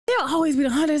always be the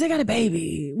Hunters. They got a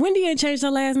baby. Wendy ain't changed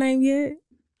her last name yet.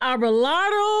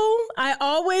 Abelardo. I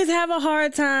always have a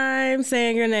hard time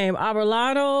saying your name.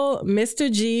 Abelardo,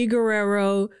 Mr. G.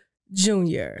 Guerrero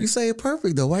Jr. You say it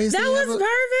perfect though. Why you say that was perfect?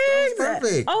 That was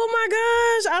perfect. Oh my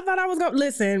gosh. I thought I was going to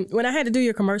listen. When I had to do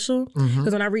your commercial,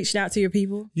 because when I reached out to your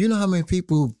people. You know how many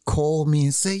people call me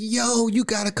and say, yo, you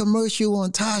got a commercial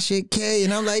on Tasha K?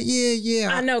 And I'm like, yeah.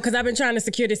 I know, because I've been trying to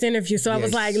secure this interview. So I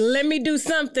was like, let me do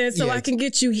something so I can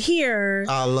get you here.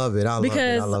 I love it. I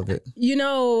love it. You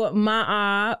know,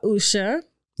 Ma'a Usha.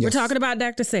 We're talking about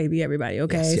Dr. Sebi, everybody.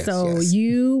 Okay. Yes.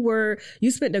 You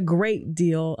spent a great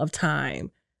deal of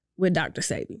time with Dr.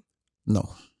 Sebi. No.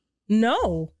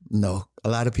 A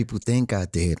lot of people think I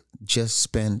did. Just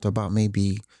spent about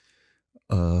maybe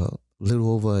a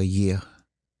little over a year.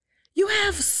 You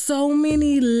have so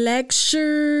many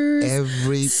lectures.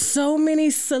 So many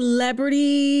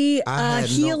celebrity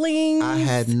healings. I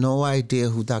had no idea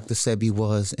who Dr. Sebi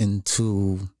was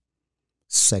until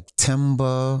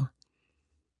September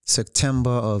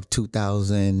of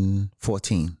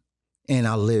 2014. And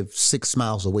I live 6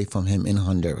 miles away from him in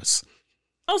Honduras.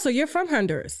 Oh, so you're from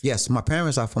Honduras? Yes, my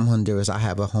parents are from Honduras. I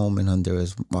have a home in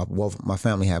Honduras. My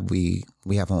family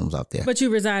we have homes out there. But you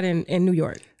reside in New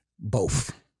York?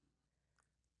 Both.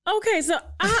 Okay, so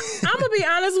I'm gonna be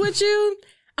honest with you.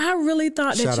 I really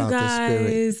thought that you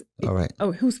guys. Spirit. All right.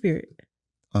 Oh, who's Spirit?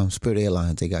 Spirit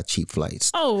Airlines, they got cheap flights.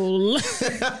 Oh,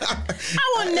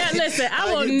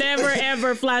 I will never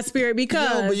ever fly Spirit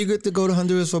because. No, but you get to go to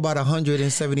Honduras for about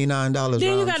 $179.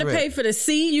 Then you got to pay for the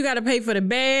seat, you got to pay for the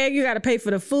bag, you got to pay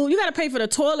for the food, you got to pay for the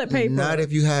toilet paper. Not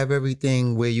if you have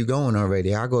everything where you going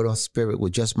already. I go to Spirit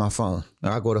with just my phone.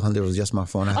 I go to Honduras with just my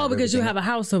phone. Because you have a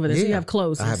house over there, so you have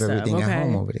clothes. I have everything at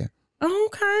home over there.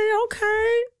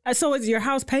 Okay. So is your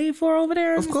house paid for over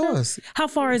there? Of course. How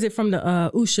far is it from the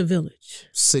Usha village?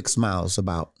 6 miles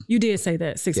about. You did say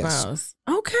that, 6 miles.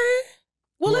 Okay.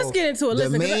 Well, let's get into it.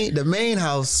 Listen, the main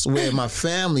house where my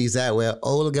family's at, where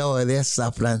Olga or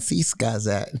San Francisco's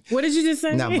at. What did you just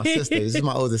say? Not my sister. This is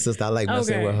my older sister. I like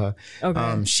messing with her.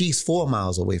 Okay. She's 4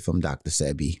 miles away from Dr.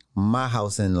 Sebi. My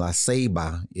house in La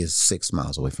Ceiba is 6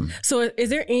 miles away from her. So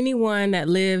is there anyone that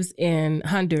lives in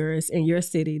Honduras, in your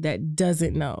city, that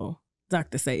doesn't know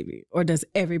Dr. Sebi? Or does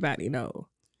everybody know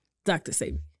Dr.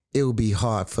 Sebi? It would be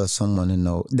hard for someone to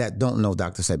know that don't know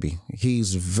Dr. Sebi.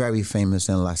 He's very famous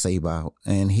in La Ceiba,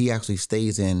 and he actually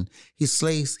stays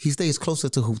closer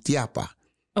to Jutiapa.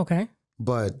 Okay.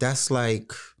 But that's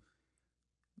like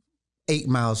 8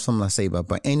 miles from La Ceiba.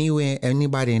 But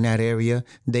anybody in that area,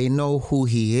 they know who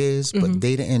he is, but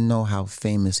they didn't know how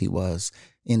famous he was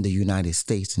in the United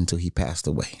States until he passed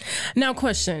away. Now,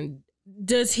 question,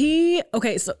 so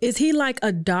is he like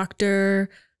a doctor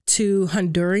to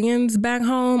Hondurans back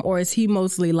home, or is he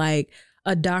mostly like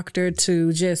a doctor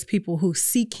to just people who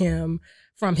seek him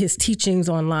from his teachings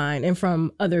online and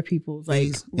from other people's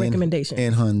recommendations?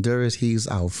 In Honduras, he's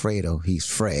Alfredo. He's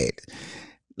Fred.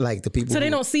 Like the people. So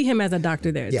they don't see him as a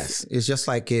doctor there. Yes, it's just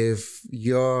like if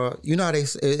how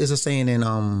it's a saying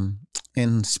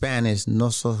in Spanish, no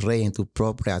sos rey en tu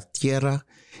propia tierra.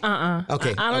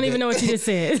 Okay. I don't even know what you just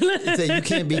said. So you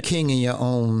can't be king in your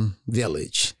own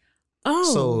village.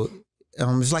 Oh. So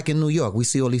it's like in New York. We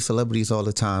see all these celebrities all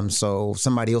the time. So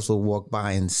somebody else will walk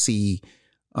by and see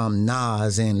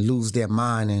Nas and lose their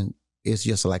mind, and it's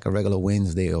just like a regular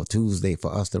Wednesday or Tuesday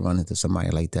for us to run into somebody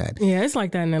like that. Yeah, it's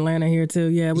like that in Atlanta here too.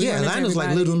 Yeah, Atlanta's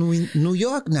like little New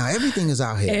York now. Everything is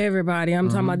out here. Everybody. I'm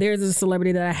talking about, there's a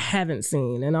celebrity that I haven't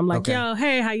seen, and I'm like, yo,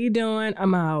 hey, how you doing?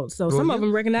 I'm out. So some of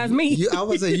them recognize me. I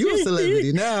would say you're a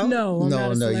celebrity now. No, I'm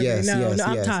not a celebrity. Yes,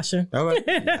 I'm Tasha. All right.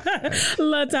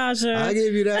 Latasha. I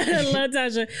give you that.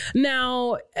 Latasha.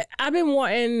 Now, I've been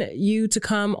wanting you to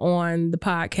come on the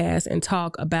podcast and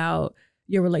talk about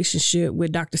your relationship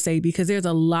with Dr. Sebi, because there's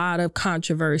a lot of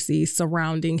controversy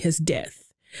surrounding his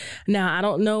death. Now, I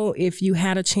don't know if you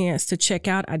had a chance to check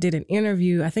out, I did an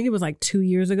interview, I think it was like 2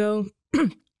 years ago,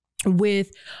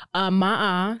 with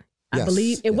Ma'a. I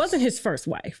believe it wasn't his first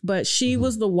wife, but she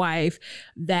was the wife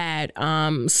that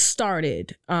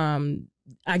started,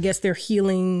 I guess, their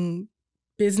healing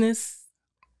business.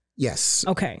 Yes.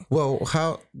 Okay. Well,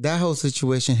 that whole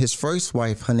situation, his first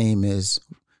wife, her name is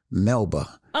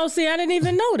Melba. Oh, see, I didn't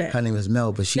even know that. Her name is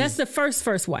Melba. That's the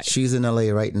first wife. She's in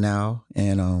LA right now,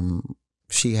 and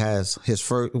she has his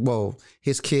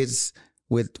kids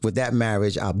with that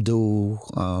marriage, Abdul,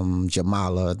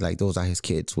 Jamala, like those are his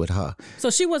kids with her. So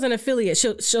she was an affiliate.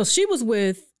 So she was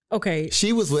with,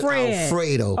 she was with Fred.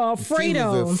 Alfredo. She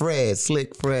was with Fred,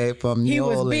 Slick Fred from New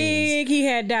Orleans. He was big. He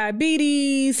had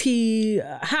diabetes.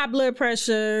 High blood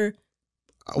pressure.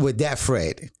 With that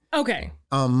Fred. Okay.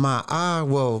 My eye,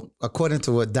 well, according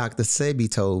to what Dr. Sebi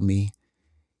told me,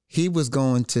 he was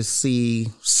going to see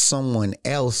someone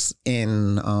else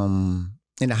in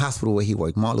the hospital where he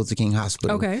worked, Martin Luther King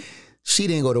Hospital. Okay. She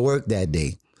didn't go to work that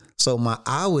day. So my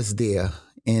eye was there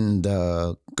in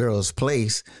the girl's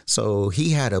place. So he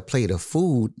had a plate of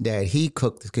food that he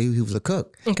cooked because he was a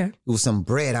cook. Okay. It was some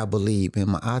bread, I believe. And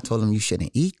my eye told him, you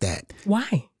shouldn't eat that.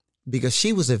 Why? Because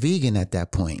she was a vegan at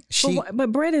that point.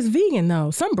 But bread is vegan,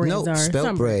 though. Some breads are.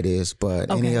 Spelt bread is,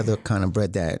 but any other kind of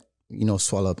bread that,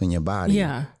 swell up in your body.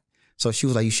 Yeah. So she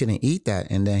was like, you shouldn't eat that.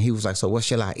 And then he was like, so what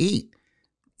shall I eat?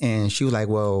 And she was like,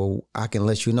 well, I can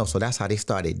let you know. So that's how they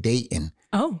started dating.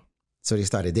 Oh. So they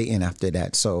started dating after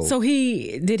that. So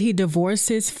did he divorce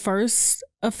his first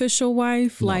official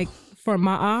wife, like for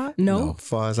Ma'a? No? As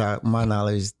far as my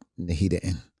knowledge, he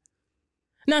didn't.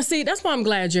 Now, see, that's why I'm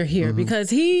glad you're here,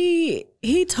 because he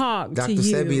talked to you. Dr.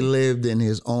 Sebi lived in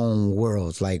his own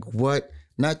worlds. Like what,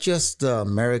 not just the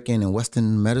American and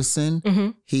Western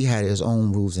medicine, he had his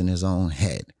own rules in his own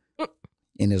head.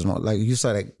 In his own, like you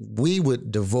said, like we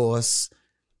would divorce,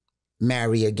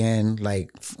 marry again. Like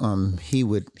he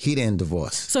didn't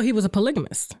divorce. So he was a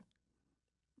polygamist.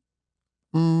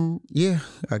 Yeah,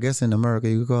 I guess in America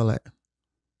you could call it.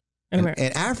 In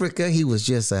Africa, he was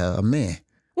just a man.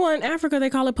 Well, in Africa they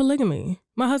call it polygamy.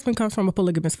 My husband comes from a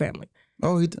polygamous family.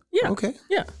 Oh, yeah, okay,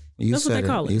 yeah. That's what they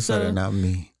call it. You said it, not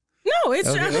me. No, it's.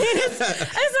 Okay. I mean, it's something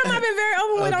I've been very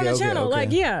open with on the channel. Okay.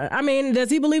 Like, yeah, I mean, does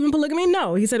he believe in polygamy?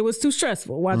 No, he said it was too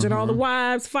stressful. Watching all the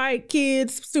wives fight,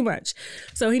 kids, it's too much.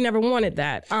 So he never wanted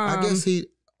that. I guess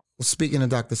speaking of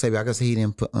Dr. Sebi, I guess he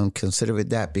didn't consider it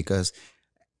that because,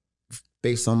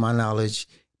 based on my knowledge,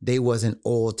 they wasn't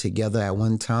all together at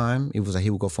one time. It was like he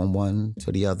would go from one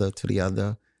to the other to the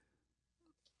other.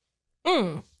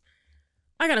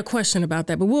 I got a question about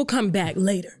that, but we'll come back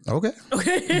later. Okay.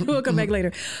 We'll come back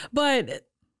later. But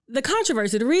the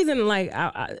controversy, the reason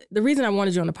I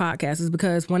wanted you on the podcast is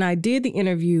because when I did the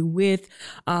interview with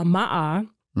Ma'a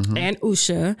and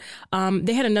Usha,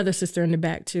 they had another sister in the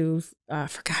back too. I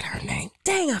forgot her name.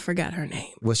 Dang, I forgot her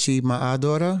name. Was she Ma'a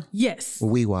daughter? Yes.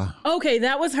 Wiwa. Okay,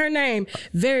 that was her name.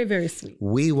 Very, very sweet.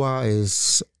 Wiwa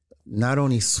is not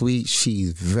only sweet,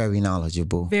 she's very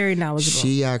knowledgeable. Very knowledgeable.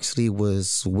 She actually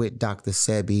was with Dr.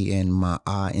 Sebi and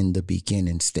Ma'a in the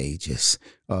beginning stages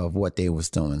of what they was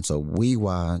doing. So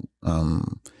Wiwa,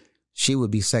 she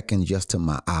would be second just to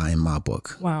Ma'a in my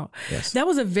book. Wow. Yes. That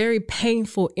was a very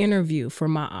painful interview for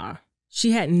Ma'a.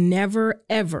 She had never,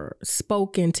 ever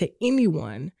spoken to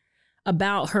anyone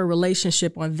about her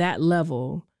relationship on that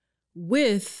level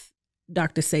with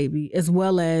Dr. Sebi, as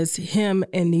well as him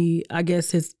and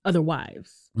his other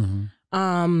wives.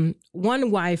 One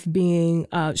wife being,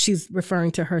 she's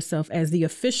referring to herself as the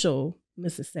official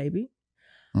Mrs. Sebi.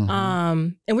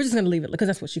 And we're just going to leave it because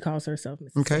that's what she calls herself,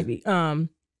 Mrs. Sebi.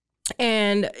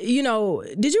 And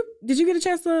did you get a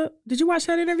chance did you watch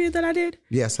that interview that I did?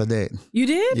 Yes, I did. You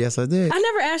did? Yes, I did. I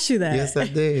never asked you that. Yes, I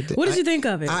did. What did you think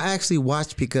of it? I actually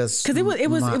watched because it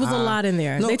was a lot in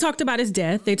there. No. They talked about his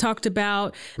death. They talked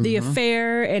about the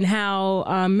affair and how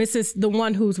the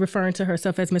one who's referring to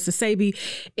herself as Mrs.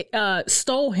 Sebi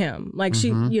stole him. Like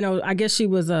she, I guess she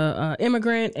was a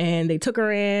immigrant and they took her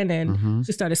in and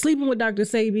she started sleeping with Dr.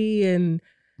 Sebi and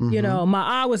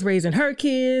Ma'a was raising her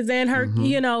kids and her,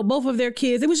 both of their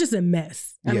kids. It was just a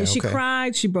mess. I mean, she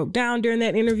cried. She broke down during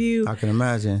that interview. I can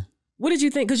imagine. What did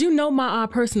you think? Because you know Ma'a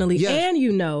personally and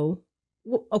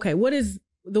what is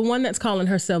the one that's calling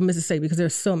herself Mrs. Sebi? Because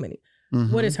there's so many.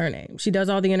 What is her name? She does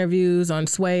all the interviews on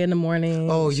Sway in the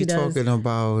morning. Oh, you're talking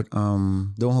about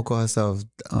the one who calls herself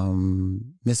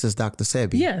Mrs. Dr.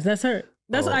 Sebi. Yes, that's her.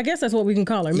 I guess that's what we can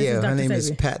call her. Mrs. Dr. Her name Sebi.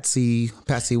 is Patsy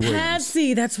Williams.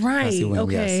 Patsy, that's right. Patsy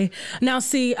Williams, okay. Yes. Now,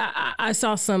 see, I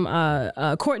saw some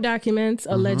court documents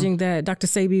alleging that Dr.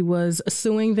 Sebi was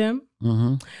suing them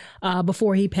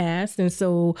before he passed. And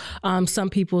so some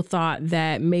people thought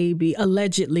that maybe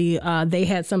allegedly they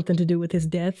had something to do with his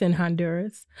death in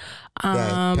Honduras.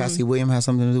 That Patsy Williams has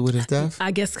something to do with his death?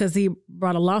 I guess because he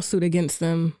brought a lawsuit against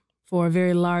them for a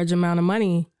very large amount of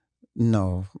money.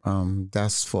 No,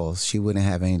 that's false. She wouldn't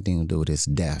have anything to do with his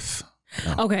death.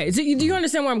 No. Okay, so do you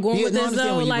understand where I'm going with this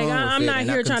though? Like I'm not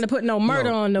here trying to put no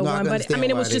murder on no one, but I mean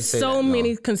it was just so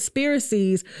many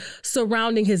conspiracies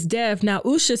surrounding his death. Now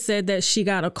Usha said that she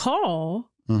got a call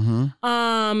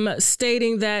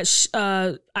stating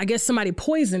that I guess somebody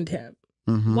poisoned him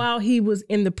while he was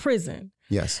in the prison.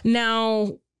 Yes.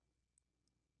 Now,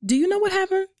 do you know what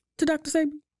happened to Dr.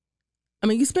 Sebi? I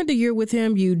mean, you spent a year with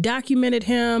him. You documented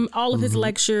him, all of his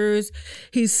lectures.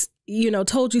 He's,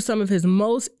 told you some of his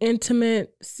most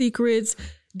intimate secrets.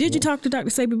 Did you talk to Dr.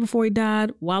 Sebi before he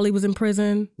died, while he was in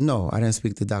prison? No, I didn't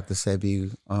speak to Dr.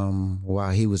 Sebi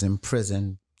while he was in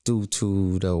prison due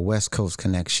to the West Coast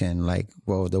connection. Like,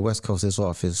 well, the West Coast's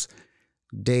office,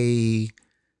 they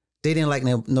didn't like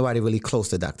nobody really close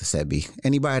to Dr. Sebi.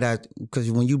 Anybody that,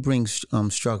 because when you bring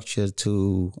structure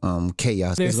to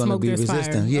chaos, it's going to be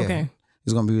resistant. Yeah, okay.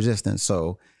 It's going to be resistant.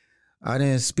 So I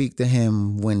didn't speak to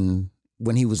him when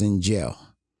he was in jail.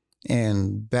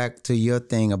 And back to your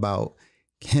thing about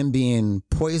him being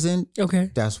poisoned,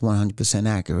 okay, that's 100%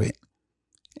 accurate.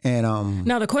 And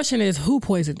now the question is, who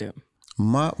poisoned him?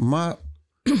 Well,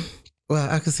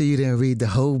 I can see you didn't read the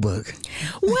whole book.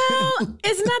 Well,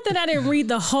 it's not that I didn't read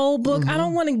the whole book. I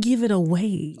don't want to give it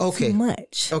away too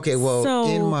much. Okay, well,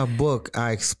 in my book,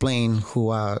 I explain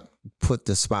who I put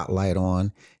the spotlight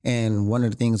on. And one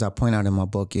of the things I point out in my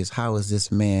book is, how is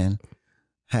this man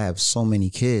have so many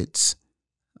kids,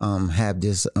 have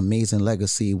this amazing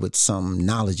legacy with some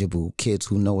knowledgeable kids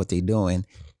who know what they're doing,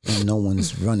 and no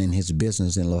one's running his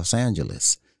business in Los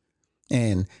Angeles?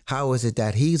 And how is it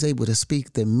that he's able to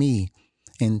speak to me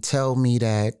and tell me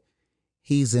that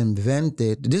he's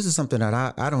invented, this is something that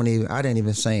I didn't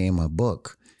even say in my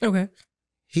book. Okay.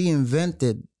 He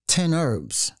invented 10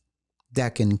 herbs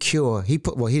that can cure, he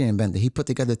didn't invent it. He put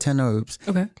together 10 herbs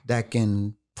that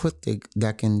can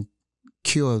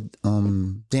cure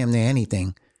damn near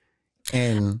anything.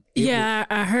 And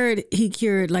I heard he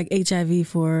cured like HIV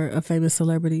for a famous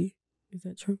celebrity. Is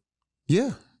that true?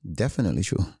 Yeah, definitely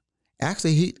true.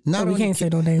 Actually, he not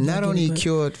only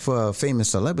cured for a famous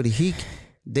celebrity, he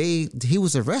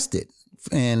was arrested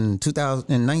in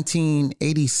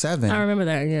 1987. I remember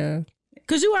that, yeah.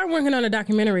 Because you are working on a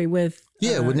documentary with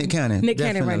with Nick Cannon. Nick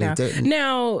Cannon right now.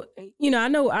 Now, I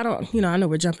know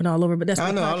we're jumping all over, but that's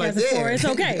what podcast is for. It's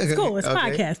okay. It's cool. It's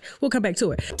podcast. We'll come back to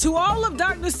it. To all of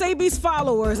Dr. Sebi's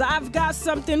followers, I've got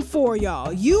something for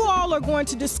y'all. You all are going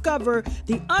to discover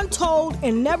the untold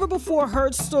and never before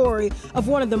heard story of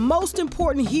one of the most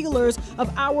important healers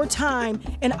of our time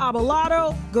in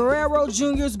Abelardo Guerrero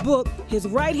Jr.'s book, his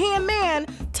right-hand man,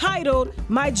 titled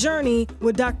My Journey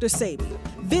with Dr. Sebi.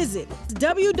 Visit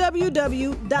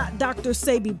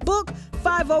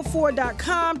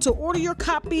www.drsebibook504.com to order your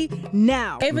copy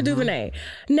now. Ava DuVernay.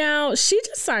 Now, she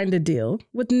just signed a deal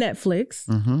with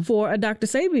Netflix for a Dr.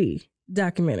 Sebi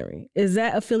documentary. Is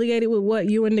that affiliated with what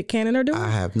you and Nick Cannon are doing?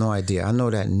 I have no idea. I know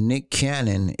that Nick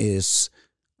Cannon is,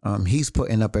 he's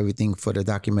putting up everything for the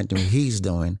documentary he's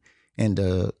doing. And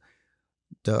the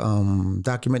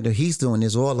documentary he's doing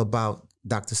is all about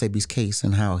Dr. Sebi's case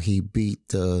and how he beat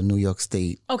the New York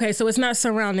State. Okay, so it's not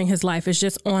surrounding his life. It's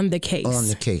just on the case. On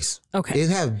the case. Okay.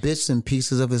 It has bits and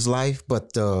pieces of his life,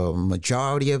 but the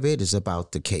majority of it is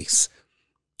about the case.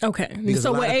 Okay. Because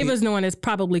so what Ava's doing is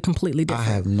probably completely different.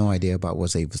 I have no idea about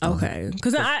what Ava's doing. Okay.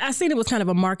 Because I seen it was kind of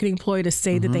a marketing ploy to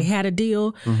say that they had a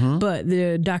deal, but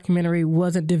the documentary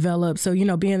wasn't developed. So,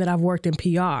 being that I've worked in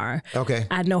PR, I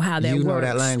know how that works. You know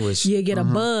that language. You get a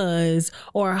buzz,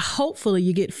 or hopefully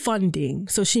you get funding.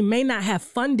 So she may not have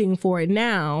funding for it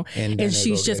now, and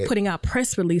she's just putting out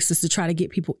press releases to try to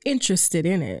get people interested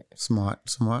in it. Smart.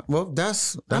 Well,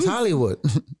 that's Hollywood.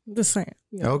 Just saying.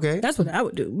 Okay. That's what I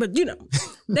would do. But,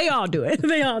 they all do it.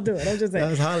 I'm just saying.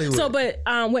 That's Hollywood. So, but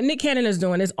what Nick Cannon is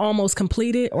doing is almost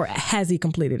completed, or has he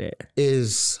completed it?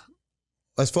 Is,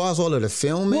 as far as all of the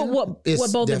filming, what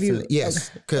both of you? Yes.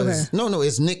 Because, no,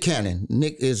 it's Nick Cannon.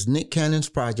 Nick Cannon's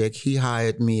project. He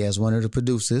hired me as one of the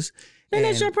producers. And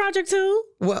that's your project too?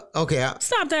 Well, okay.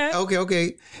 Stop that.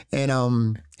 Okay.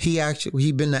 And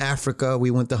he been to Africa.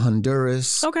 We went to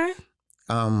Honduras. Okay.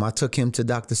 I took him to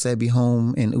Dr. Sebi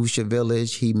home in Usha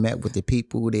Village. He met with the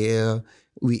people there.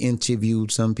 We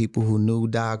interviewed some people who knew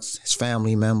Doc's, his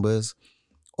family members.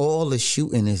 All the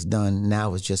shooting is done.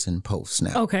 Now it's just in post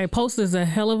now. Okay, post is a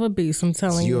hell of a beast, I'm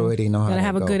telling you. You already know how to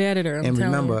have a good editor, And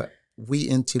remember, we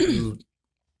interviewed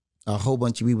a whole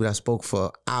bunch of people that spoke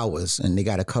for hours, and they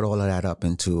got to cut all of that up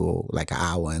into like an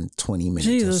hour and 20 minutes.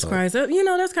 Jesus Christ.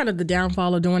 That's kind of the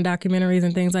downfall of doing documentaries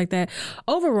and things like that.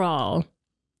 Overall,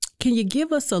 can you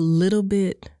give us a little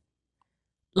bit,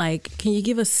 can you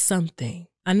give us something?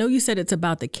 I know you said it's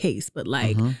about the case, but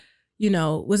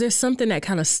was there something that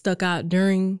kind of stuck out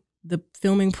during the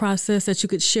filming process that you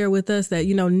could share with us that,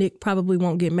 Nick probably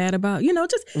won't get mad about?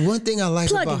 Just one thing I like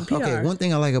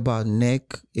about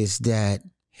Nick is that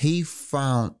he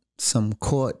found some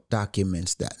court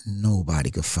documents that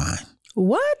nobody could find.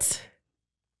 What?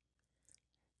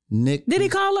 Nick. Did he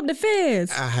call up the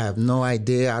feds? I have no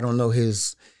idea. I don't know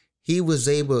he was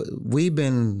able,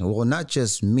 not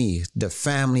just me, the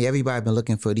family, everybody been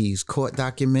looking for these court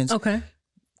documents. Okay.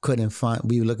 couldn't find.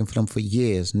 We were looking for them for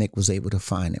years. Nick was able to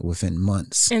find it within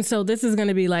months. And so this is going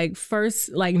to be like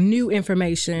first, like new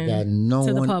information that no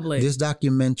to one, the public. This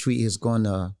documentary is going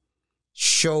to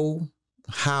show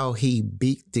how he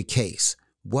beat the case.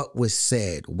 What was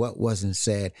said, what wasn't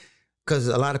said. Because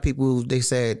a lot of people, they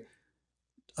said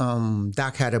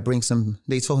Doc had to bring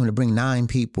they told him to bring 9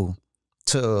 people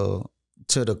to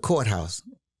the courthouse.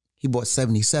 He brought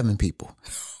 77 people.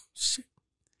 Shit.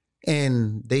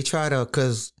 And they try to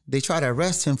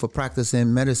arrest him for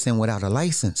practicing medicine without a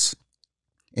license.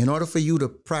 In order for you to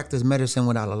practice medicine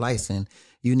without a license,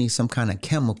 you need some kind of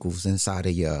chemicals inside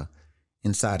of your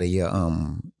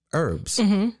herbs.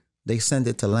 Mm-hmm. They send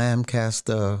it to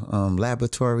Lancaster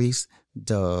laboratories.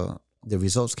 The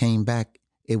results came back.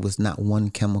 It was not one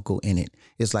chemical in it.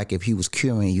 It's like if he was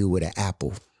curing you with an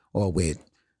apple or with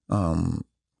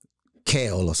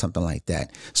kale or something like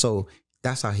that. So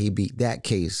that's how he beat that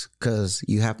case, because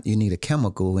you need a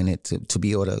chemical in it to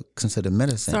be able to consider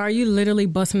medicine. So are you literally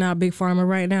busting out Big Pharma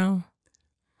right now?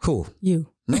 Who? You.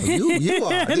 No, you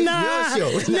are. This is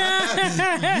your show.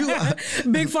 You are.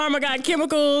 Big Pharma got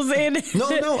chemicals in it.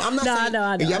 No, I'm not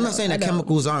saying. I'm not saying that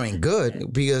chemicals aren't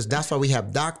good, because that's why we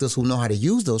have doctors who know how to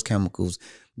use those chemicals.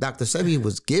 Dr.Sebi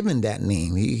was given that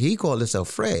name. He called himself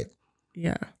Fred.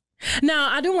 Yeah. Now,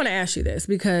 I do want to ask you this,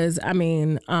 because, I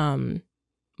mean,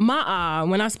 Ma'a,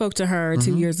 when I spoke to her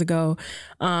 2 years ago,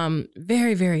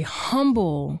 very, very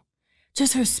humble.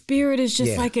 Just her spirit is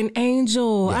just like an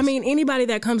angel. Yes. I mean, anybody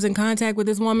that comes in contact with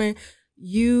this woman,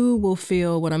 you will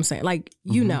feel what I'm saying. Like,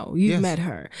 you know, you've met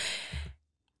her.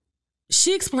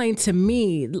 She explained to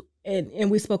me, and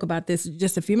we spoke about this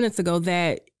just a few minutes ago,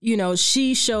 that, you know,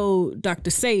 she showed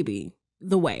Dr.Sebi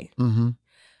the way. Mm-hmm.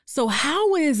 So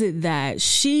how is it that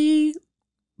she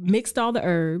mixed all the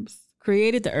herbs,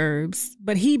 created the herbs,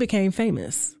 but he became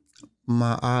famous?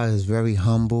 Ma'a is very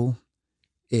humble.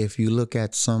 If you look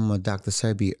at some of Dr.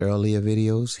 Sebi earlier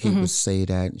videos, he would say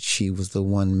that she was the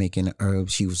one making the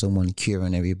herbs. She was the one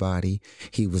curing everybody.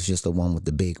 He was just the one with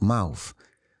the big mouth.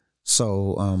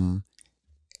 So I'm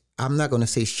not going to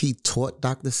say she taught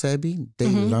Dr. Sebi. They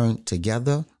learned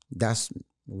together. That's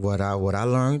what I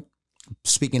learned.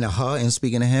 Speaking of her and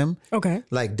speaking of him. Okay.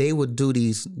 Like they would do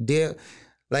these.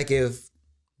 Like if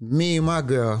me and my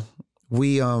girl,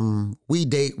 we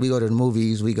date, we go to the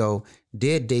movies, we go.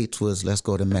 Their dates was, let's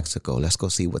go to Mexico. Let's go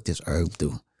see what this herb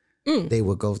do. They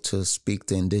would go to speak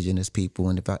to indigenous people.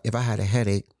 And if I had a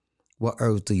headache, what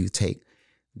herbs do you take?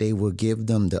 They would give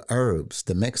them the herbs.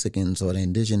 The Mexicans or the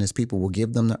indigenous people will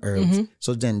give them the herbs.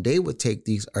 So then they would take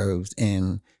these herbs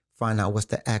and find out what's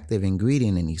the active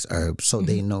ingredient in these herbs, so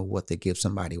they know what to give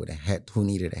somebody with who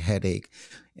needed a headache.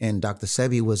 And Dr.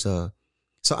 Sebi was so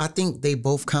I think they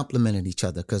both complemented each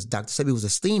other, because Dr. Sebi was a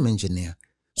steam engineer.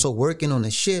 So working on the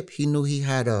ship, he knew he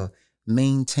had to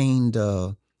maintain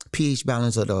the pH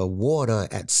balance of the water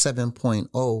at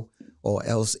 7.0, or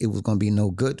else it was going to be no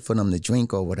good for them to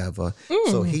drink or whatever.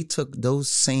 So he took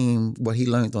what he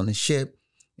learned on the ship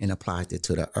and applied it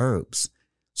to the herbs.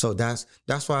 So that's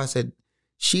why I said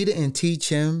she didn't teach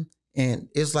him, and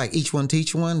it's like each one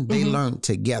teach one. They learned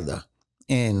together.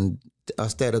 And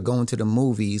instead of going to the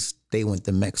movies, they went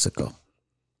to Mexico.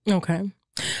 Okay.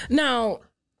 Now,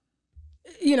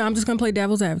 you know, I'm just going to play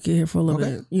devil's advocate here for a little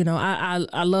bit. You know,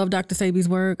 I love Dr. Sebi's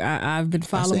work. I've been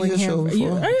following him.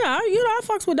 I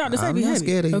fucks with Dr. Sebi. I'm not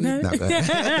scared of you. Okay?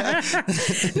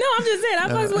 No, I'm just saying, I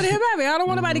fucks with him heavy. I don't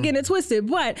want nobody getting it twisted.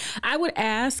 But I would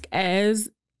ask, as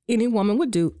any woman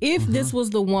would do, if this was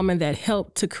the woman that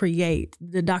helped to create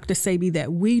the Dr. Sebi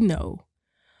that we know,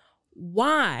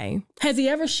 why has he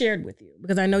ever shared with you?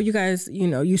 Because I know you guys, you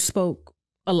know, you spoke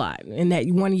a lot in that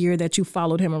 1 year that you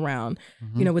followed him around,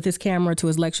 you know, with his camera to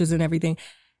his lectures and everything.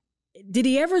 Did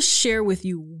he ever share with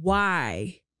you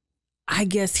why, I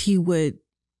guess he would,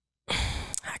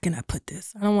 how can I put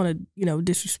this? I don't want to, you know,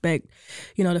 disrespect,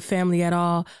 you know, the family at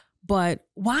all, but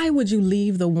why would you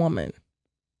leave the woman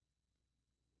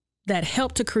that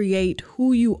helped to create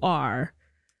who you are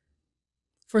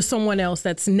for someone else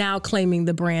that's now claiming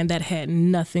the brand that had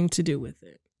nothing to do with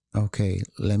it? Okay,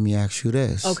 let me ask you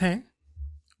this. Okay.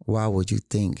 Why would you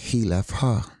think he left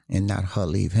her and not her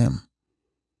leave him?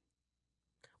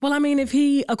 Well, I mean, if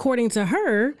he, according to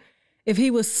her, if he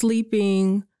was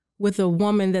sleeping with a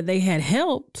woman that they had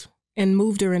helped and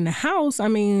moved her in the house, I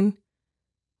mean,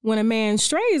 when a man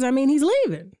strays, I mean, he's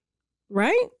leaving,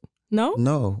 right? No?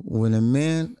 No. When a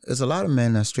man, there's a lot of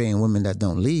men that stray and women that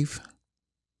don't leave.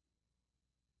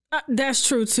 That's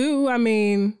true too. I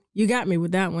mean, you got me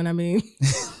with that one. I mean,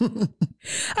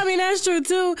 that's true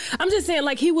too. I'm just saying,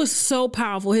 like, he was so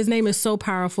powerful. His name is so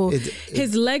powerful.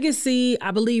 His legacy,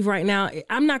 I believe right now,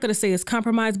 I'm not going to say it's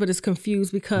compromised, but it's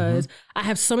confused because I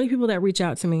have so many people that reach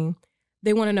out to me.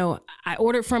 They want to know, I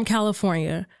ordered from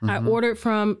California. I ordered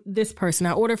from this person.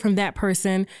 I ordered from that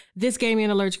person. This gave me an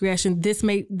allergic reaction. This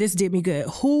did me good.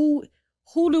 Who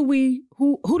do we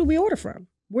order from?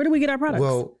 Where do we get our products?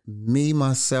 Well, me,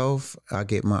 myself, I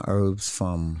get my herbs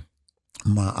from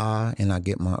Ma'a, and I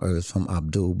get my herbs from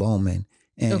Abdul Bowman.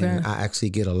 And I actually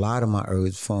get a lot of my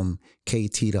herbs from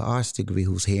KT, the arts degree,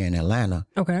 who's here in Atlanta.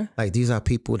 Okay. Like, these are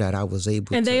people that I was able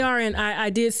to. And they are in,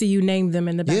 I did see you name them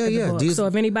in the back of the book. So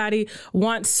if anybody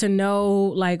wants to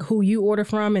know, like, who you order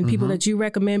from and people that you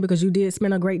recommend, because you did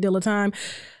spend a great deal of time,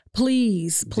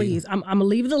 please. I'm going to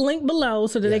leave the link below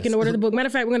so that they can order the book. Matter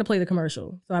of fact, we're going to play the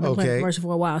commercial. So I've been playing the commercial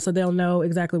for a while, so they'll know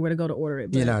exactly where to go to order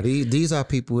it. But, you know, these are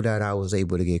people that I was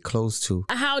able to get close to.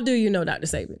 How do you know Dr.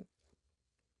 Sebi?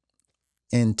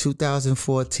 In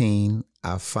 2014,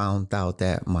 I found out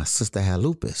that my sister had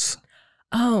lupus.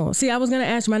 Oh, see, I was going to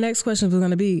ask, my next question was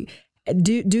going to be,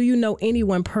 do you know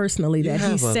anyone personally that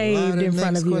he saved in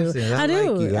front of you? I do.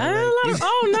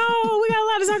 Oh, no, we got a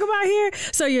lot to talk about here.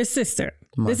 So your sister,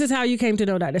 this is how you came to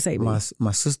know Dr. Sebi.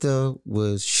 My sister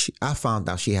I found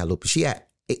out she had lupus. She had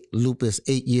lupus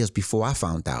 8 years before I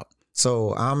found out.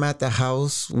 So I'm at the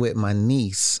house with my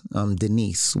niece,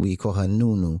 Denise. We call her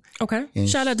Nunu. Okay. And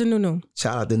shout out to Nunu.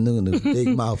 Shout out to Nunu. Big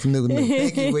mouth Nunu.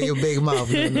 Thank you with your big mouth,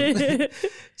 Nunu.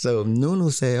 So Nunu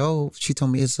said, she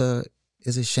told me it's a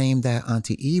shame that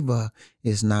Auntie Eva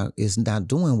is not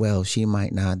doing well. She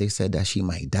might not. They said that she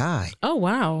might die. Oh,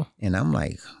 wow. And I'm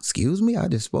like, excuse me? I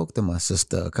just spoke to my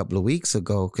sister a couple of weeks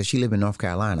ago because she lives in North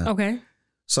Carolina. Okay.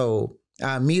 So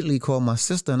I immediately called my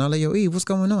sister and I like, yo, Eve, what's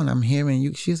going on? I'm hearing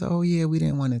you. She's like, oh yeah, we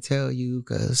didn't want to tell you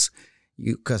because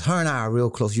her and I are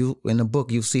real close. You in the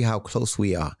book, you see how close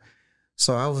we are.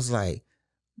 So I was like,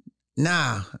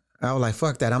 nah. I was like,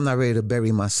 fuck that. I'm not ready to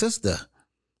bury my sister.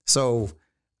 So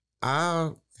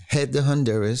I head to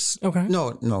Honduras. Okay.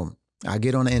 No. I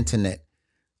get on the internet.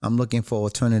 I'm looking for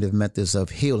alternative methods of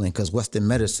healing because Western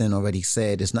medicine already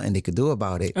said there's nothing they could do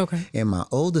about it. Okay. And my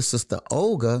older sister,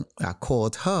 Olga, I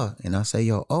called her and I say,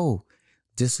 yo,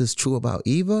 this is true about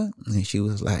Eva? And she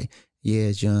was like,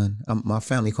 yeah, John. My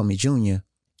family call me Junior.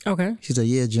 Okay. She said,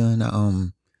 yeah, John,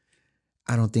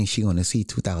 I don't think she's going to see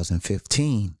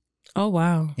 2015. Oh,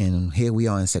 wow. And here we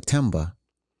are in September.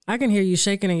 I can hear you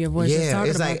shaking in your voice just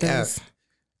talking about this.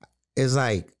 It's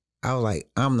like, I was like,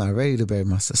 I'm not ready to bury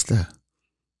my sister.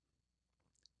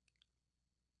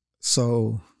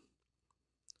 So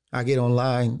I get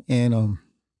online and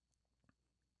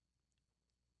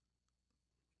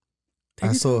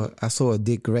I saw a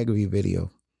Dick Gregory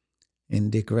video,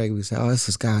 and Dick Gregory said, it's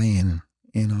this guy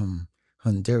in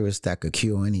Honduras that could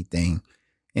cure anything.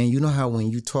 And you know how when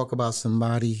you talk about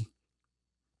somebody,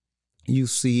 you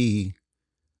see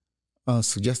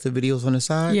suggested videos on the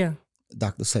side? Yeah.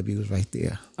 Dr. Sebi was right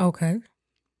there. Okay.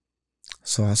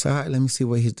 So I said, all right, let me see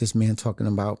what this man talking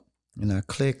about. And I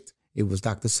clicked. It was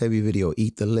Dr. Sebi video,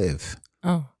 Eat to Live.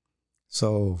 Oh.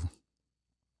 So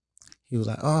he was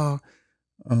like, I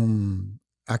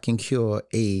can cure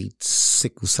AIDS,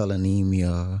 sickle cell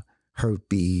anemia,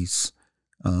 herpes.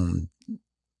 And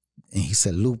he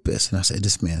said lupus. And I said,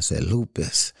 this man said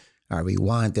lupus. I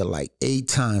rewinded like 8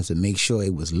 times to make sure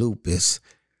it was lupus.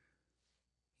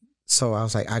 So I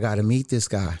was like, I got to meet this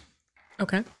guy.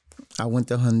 Okay. I went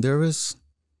to Honduras.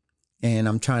 And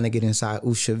I'm trying to get inside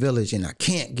Usha village and I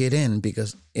can't get in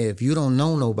because if you don't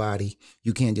know nobody,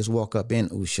 you can't just walk up in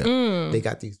Usha. They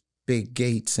got these big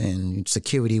gates and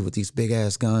security with these big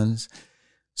ass guns.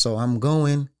 So I'm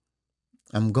going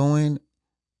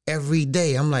every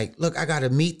day. I'm like, look, I got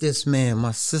to meet this man.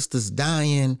 My sister's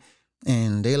dying.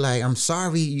 And they're like, I'm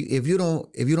sorry. If you don't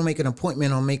make an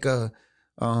appointment or make a,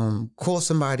 call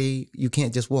somebody, you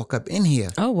can't just walk up in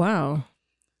here. Oh, wow.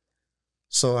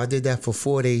 So I did that for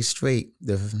 4 days straight.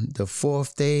 The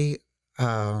fourth day,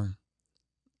 I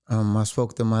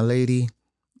spoke to my lady,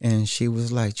 and she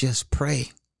was like, "Just pray,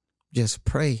 just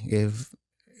pray. If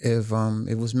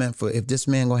it was meant for, if this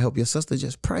man gonna help your sister,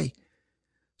 just pray."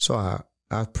 So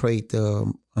I prayed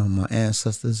to my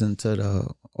ancestors and to the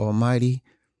Almighty,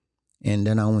 and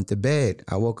then I went to bed.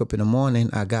 I woke up in the morning.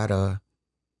 I got a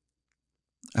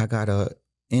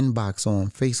inbox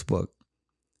on Facebook,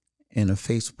 and a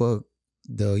Facebook.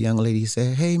 The young lady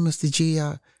said, "Hey, Mr. G,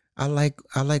 I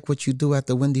like what you do at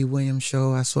the Wendy Williams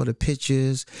show. I saw the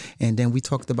pictures, and then we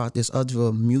talked about this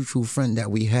other mutual friend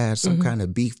that we had, some kind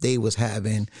of beef they was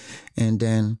having, and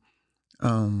then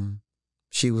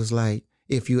she was like,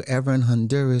 if you're ever in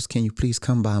Honduras, can you please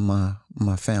come by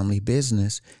my family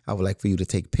business? I would like for you to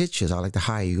take pictures. I'd like to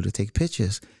hire you to take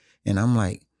pictures. And I'm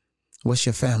like, what's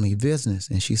your family business?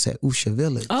 And she said, Usha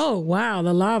Village. Oh, wow.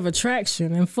 The law of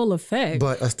attraction in full effect.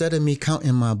 But instead of me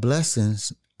counting my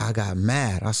blessings, I got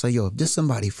mad. I said, yo, if this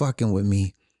somebody fucking with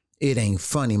me, it ain't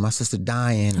funny. My sister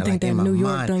dying. I think that New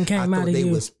York done came out of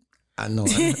you. I know.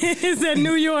 It's that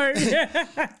New York.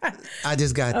 I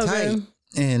just got tight.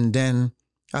 And then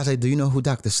I said, do you know who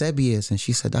Dr.Sebi is? And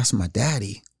she said, that's my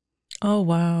daddy. Oh,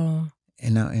 wow.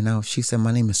 And now she said,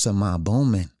 my name is Samar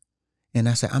Bowman. And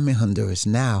I said, I'm in Honduras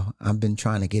now. I've been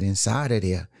trying to get inside of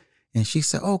there. And she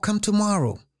said, oh, come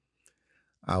tomorrow.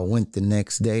 I went the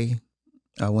next day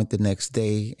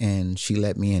and she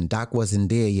let me in. Doc wasn't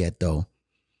there yet though.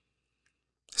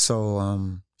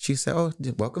 So she said, oh,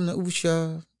 welcome to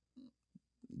Usha.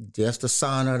 That's the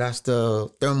sauna, that's the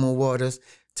thermal waters.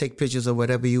 Take pictures of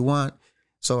whatever you want.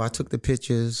 So I took the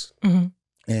pictures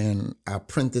and I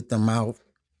printed them out.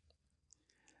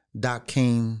 Doc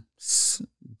came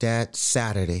that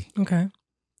Saturday. Okay.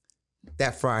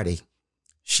 That Friday,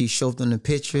 she showed them the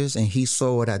pictures and he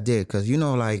saw what I did. Because, you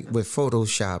know, like with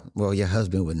Photoshop, well, your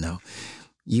husband would know.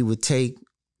 You would take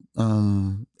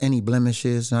any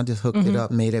blemishes and I just hooked it up,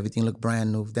 made everything look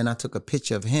brand new. Then I took a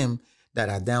picture of him that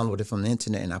I downloaded from the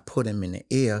internet and I put him in the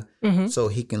air so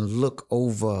he can look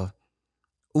over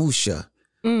Usha.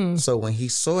 So when he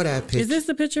saw that picture. Is this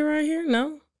the picture right here?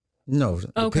 No? No.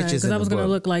 The okay, because I was going to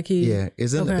look like he. Yeah,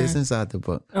 it's inside the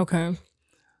book. Okay.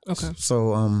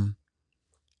 So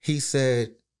he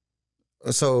said,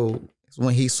 so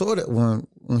when he saw that,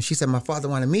 when she said, my father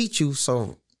want to meet you,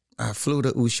 so I flew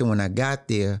to Usha. When I got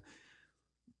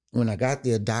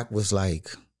there, Doc was like,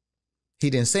 he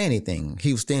didn't say anything.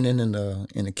 He was standing in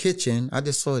the kitchen. I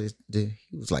just saw he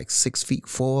was like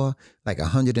 6'4", like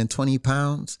 120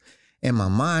 pounds. In my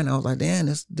mind, I was like, damn,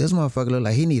 this motherfucker look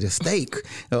like he need a steak.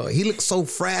 He looked so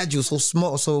fragile, so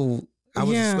small. So I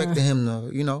was expecting him to,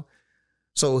 you know.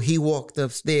 So he walked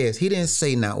upstairs. He didn't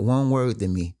say not one word to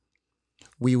me.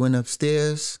 We went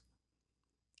upstairs.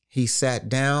 He sat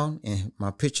down and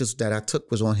my pictures that I took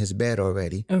was on his bed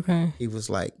already. Okay. He was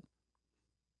like,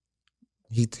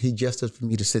 he gestured for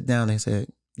me to sit down and said,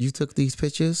 you took these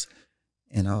pictures?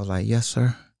 And I was like, yes,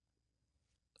 sir.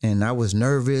 And I was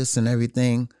nervous and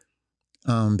everything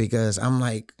because I'm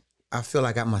like, I feel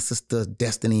like I got my sister's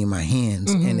destiny in my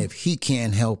hands. And if he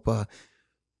can't help her,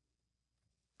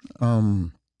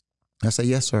 I said,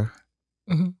 yes, sir.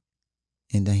 And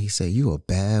then he said, you a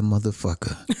bad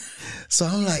motherfucker. So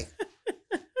I'm like,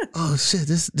 oh shit,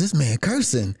 this man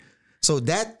cursing. So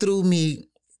that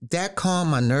calmed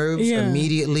my nerves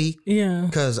immediately. Yeah.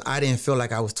 Because I didn't feel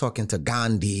like I was talking to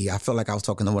Gandhi. I felt like I was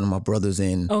talking to one of my brothers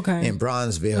in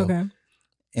Bronzeville. Okay.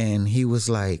 And he was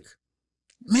like,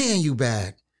 man, you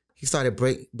bad. He started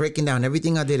breaking down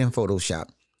everything I did in Photoshop.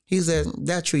 He said,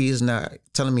 that tree is not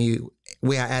telling me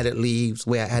where I added leaves,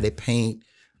 where I added paint.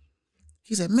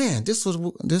 He said, man, this is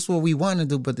what we want to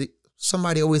do, but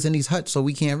somebody always in these huts, so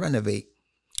we can't renovate.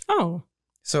 Oh.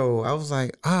 So I was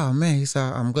like, oh, man. He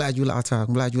said, I'm glad you like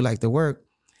the work.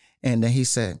 And then he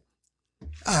said,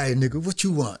 all right, nigga, what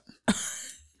you want?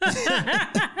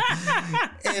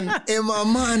 And in my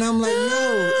mind, I'm like,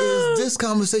 yo, is this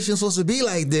conversation supposed to be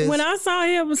like this? When I saw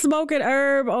him smoking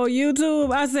herb on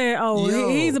YouTube, I said, oh,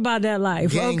 he's about that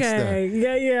life. Gangster.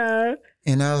 Okay. Yeah.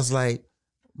 And I was like,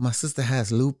 my sister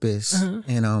has lupus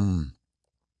and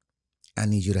I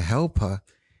need you to help her.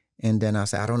 And then I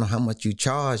said, I don't know how much you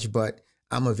charge, but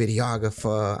I'm a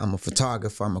videographer, I'm a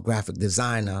photographer, I'm a graphic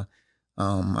designer.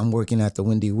 I'm working at the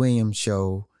Wendy Williams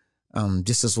show.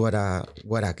 This is what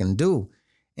I can do.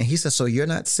 And he said, so you're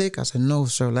not sick? I said, no,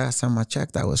 sir. Last time I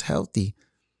checked, I was healthy.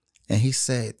 And he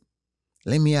said,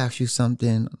 let me ask you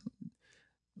something.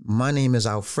 My name is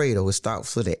Alfredo. It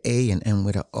starts with an A and end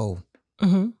with an O.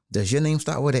 Does your name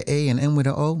start with an A and end with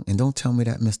an O? And don't tell me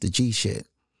that Mr. G shit.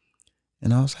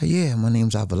 And I was like, yeah, my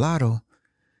name's Avalado.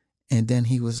 And then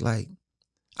he was like,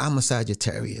 I'm a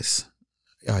Sagittarius.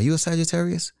 Are you a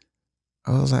Sagittarius?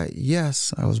 I was like,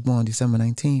 yes. I was born December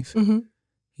 19th.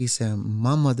 He said,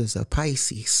 my mother's a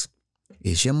Pisces.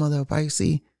 Is your mother a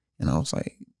Pisces? And I was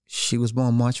like, she was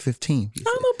born March 15th.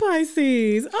 I'm a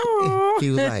Pisces. Oh.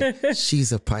 He was like,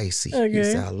 she's a Pisces.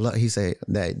 Okay. He said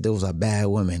that those are bad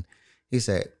women. He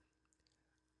said,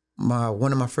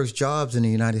 one of my first jobs in the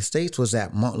United States was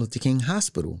at Martin Luther King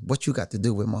Hospital. What you got to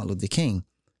do with Martin Luther King?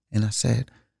 And I said,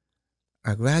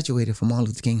 I graduated from Martin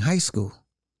Luther King High School.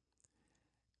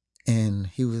 And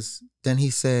then he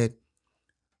said,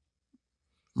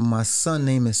 my son's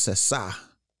name is Cesar.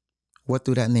 What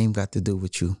do that name got to do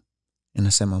with you? And I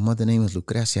said, my mother's name is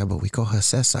Lucrecia, but we call her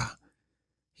Cesar.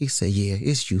 He said, yeah,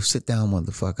 it's you. Sit down,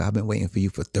 motherfucker. I've been waiting for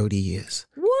you for 30 years.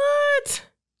 What?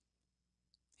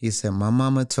 He said, my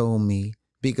mama told me,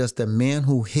 because the man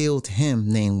who healed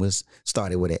him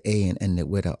started with an A and ended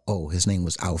with an O. His name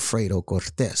was Alfredo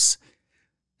Cortez.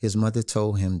 His mother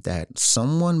told him that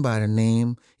someone by the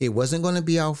name, it wasn't going to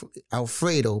be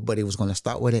Alfredo, but it was going to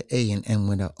start with an A and end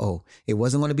with an O. It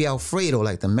wasn't going to be Alfredo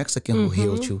like the Mexican who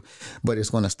healed you, but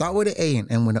it's going to start with an A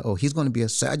and end with an O. He's going to be a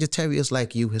Sagittarius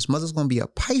like you. His mother's going to be a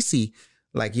Pisces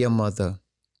like your mother.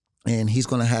 And he's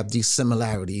going to have these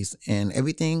similarities and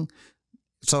everything.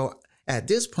 So at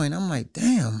this point, I'm like,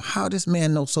 damn, how this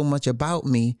man knows so much about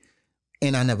me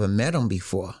and I never met him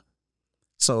before.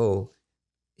 So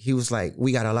he was like,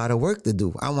 we got a lot of work to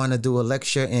do. I want to do a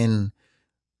lecture in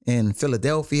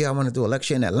Philadelphia. I want to do a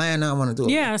lecture in Atlanta. I want to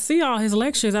do I see all his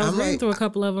lectures. I was reading through a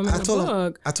couple of them in the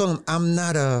book. I told him, I'm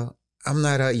not a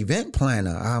event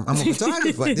planner. I'm a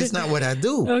photographer. This is not what I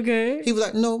do. Okay. He was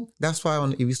like, no, that's why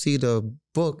if you see the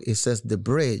book, it says The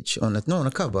Bridge on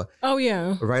the cover. Oh,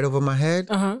 yeah. Right over my head.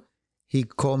 Uh-huh. He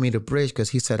called me The Bridge because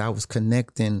he said I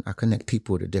connect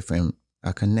people to different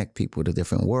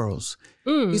worlds.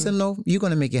 He said, no, you're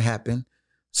going to make it happen.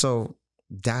 So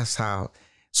that's how.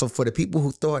 So for the people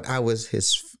who thought I was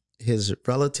his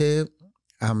relative,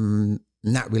 I'm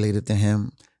not related to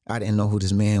him. I didn't know who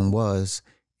this man was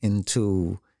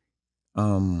until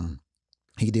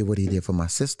he did what he did for my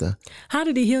sister. How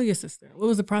did he heal your sister? What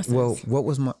was the process? Well, what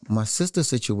was my sister's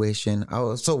situation?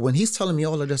 So when he's telling me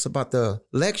all of this about the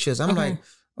lectures, I'm like,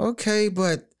 okay,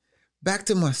 but back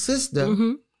to my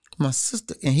sister. My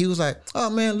sister, and he was like, oh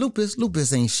man,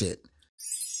 lupus ain't shit.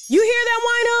 You hear that,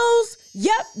 winos?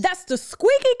 Yep, that's the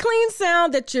squeaky clean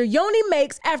sound that your yoni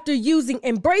makes after using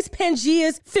Embrace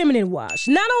Pangea's feminine wash.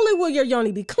 Not only will your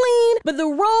yoni be clean, but the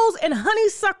rose and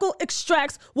honeysuckle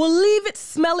extracts will leave it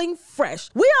smelling fresh.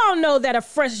 We all know that a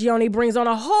fresh yoni brings on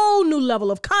a whole new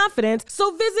level of confidence,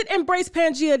 so visit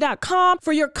EmbracePangea.com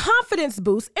for your confidence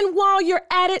boost. And while you're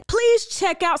at it, please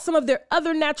check out some of their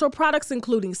other natural products,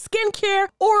 including skincare,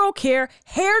 oral care,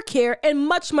 hair care, and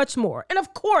much, much more. And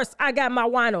of course, I got my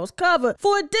winos covered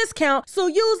for a discount. So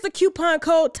use the coupon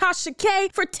code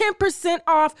TASHAK for 10%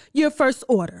 off your first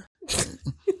order.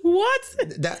 What?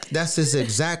 That's his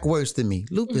exact words to me.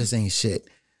 Lupus ain't shit.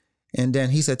 And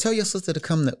then he said, tell your sister to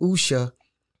come to Usha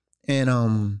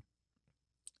and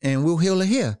we'll heal her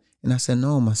here. And I said,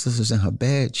 no, my sister's in her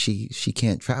bed. She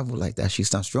can't travel like that.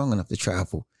 She's not strong enough to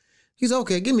travel. He's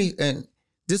okay, give me, and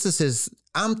this is his,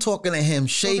 I'm talking to him,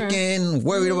 shaking,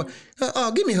 worried about,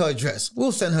 give me her address.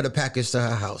 We'll send her the package to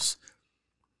her house.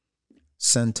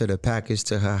 Sent her the package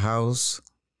to her house.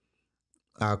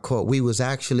 We was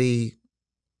actually,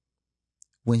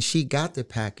 when she got the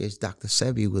package, Dr.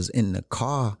 Sebi was in the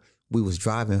car. We was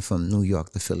driving from New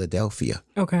York to Philadelphia.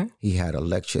 Okay. He had a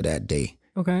lecture that day.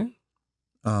 Okay.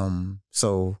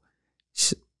 So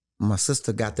my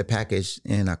sister got the package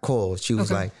and I called. She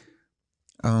was like,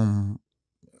 well,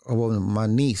 my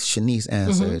niece, Shanice,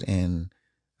 answered and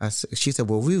she said,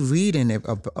 well, we reading it.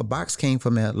 A box came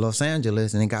from Los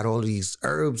Angeles and it got all these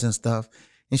herbs and stuff.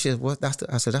 And she said, well, I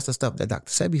said, that's the stuff that Dr.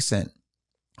 Sebi sent.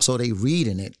 So they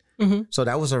reading it. So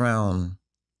that was around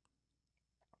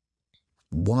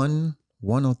 1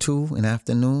 or 2 in the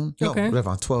afternoon. Okay. No,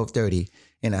 around 12:30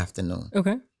 in the afternoon.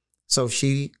 Okay. So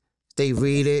they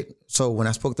read it. So when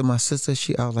I spoke to my sister,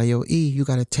 I was like, yo, E, you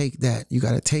got to take that. You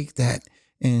got to take that.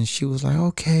 And she was like,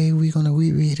 okay, we're going to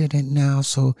reread it now.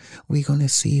 So we're going to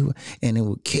see. And it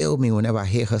would kill me whenever I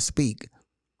hear her speak.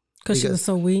 Because she was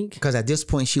so weak? Because at this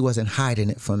point, she wasn't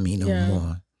hiding it from me no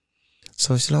more.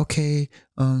 So she said, okay,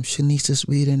 Shanice is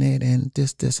reading it and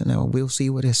this, and that. We'll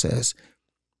see what it says.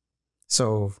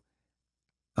 So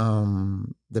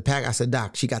I said,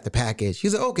 Doc, she got the package. He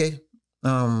said, okay.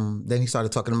 Then he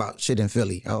started talking about shit in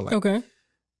Philly. I was like, okay.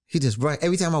 He just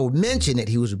every time I would mention it,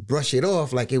 he would brush it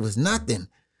off like it was nothing.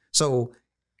 So,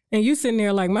 and you sitting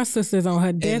there like my sister's on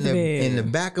her deathbed. In the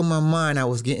back of my mind, I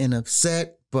was getting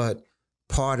upset, but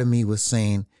part of me was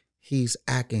saying he's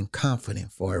acting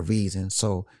confident for a reason.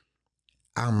 So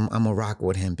I'm gonna rock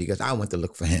with him because I went to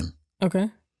look for him. Okay.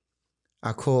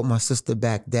 I called my sister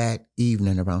back that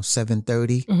evening around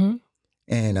 7:30,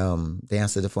 and they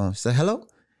answered the phone. She said, hello?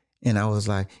 And I was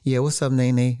like, yeah, what's up,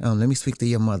 Nene? Let me speak to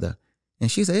your mother. And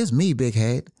she said, it's me, big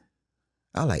head.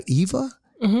 I was like, Eva?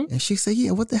 And she said, yeah,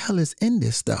 what the hell is in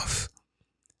this stuff?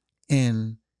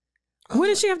 And what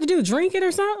did she have to do? Drink it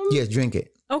or something? Yeah, drink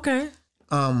it. Okay.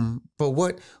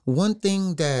 But one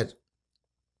thing that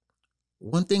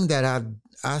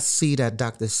I see that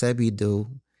Dr. Sebi do,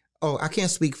 Oh, I can't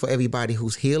speak for everybody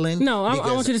who's healing. No,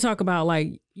 I want you to talk about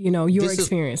like, you know, your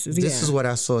experiences. This is what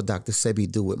I saw Dr.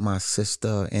 Sebi do with my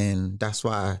sister. And that's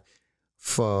why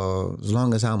for as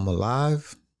long as I'm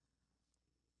alive,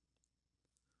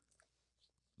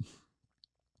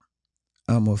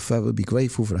 I'm going to forever be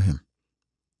grateful for him.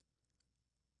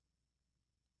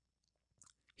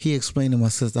 He explained to my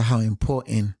sister how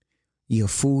important your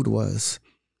food was.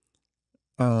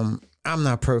 I'm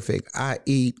not perfect. I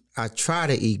try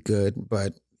to eat good,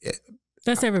 but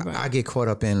that's everybody. I get caught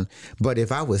up in, but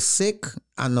if I was sick,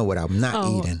 I know what I'm not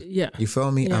eating. Yeah. You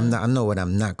feel me? Yeah. I know what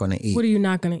I'm not going to eat. What are you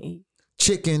not going to eat?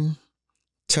 Chicken,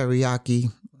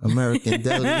 teriyaki, American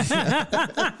deli.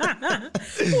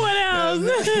 What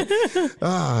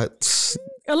else?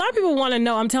 A lot of people want to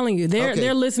know. I'm telling you,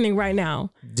 they're listening right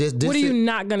now. This what are you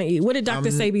not going to eat? What did Dr.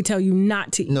 Sebi tell you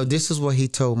not to eat? No, this is what he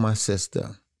told my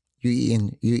sister.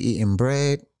 You eating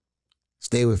bread?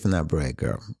 Stay away from that bread,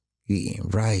 girl. You eating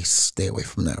rice? Stay away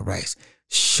from that rice.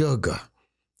 Sugar?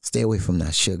 Stay away from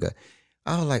that sugar.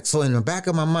 I was like, so in the back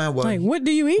of my mind, what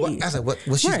do you eat? I said, what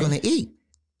she's going to eat?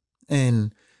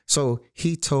 And so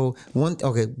he told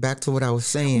back to what I was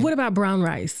saying. What about brown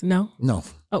rice? No? No.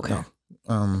 Okay.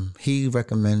 No. He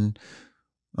recommend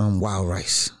wild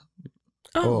rice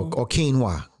or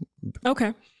quinoa.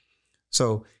 Okay.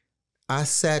 So I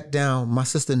sat down. My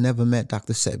sister never met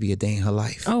Dr. Sebi a day in her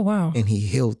life. Oh, wow. And he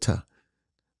healed her.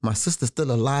 My sister's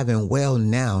still alive and well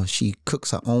now. She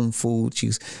cooks her own food.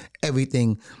 She's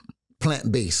everything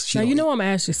plant-based. Now, you know I'm going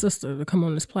to ask your sister to come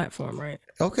on this platform, right?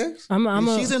 Okay.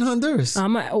 She's in Honduras.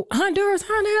 Honduras?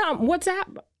 What's that?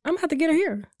 I'm going to have to get her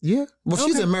here. Yeah. Well,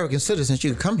 she's an American citizen. She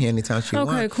can come here anytime she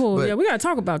wants. Okay, cool. Yeah, we got to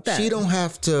talk about that. You don't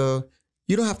have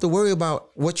to worry about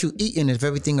what you eating if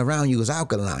everything around you is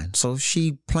alkaline. So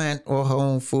she plant all her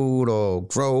own food or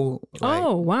grow.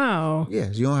 Oh, wow.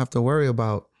 Yeah, you don't have to worry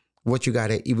about what you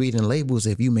got to read in labels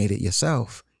if you made it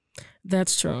yourself.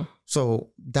 That's true.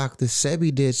 So Dr.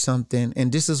 Sebi did something,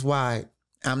 and this is why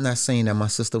I'm not saying that my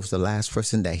sister was the last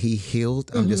person that he healed.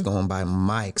 I'm just going by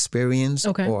my experience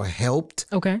or helped.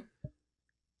 Okay.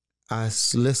 I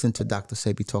listened to Dr.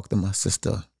 Sebi talk to my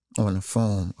sister on the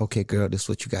phone. Okay, girl, this is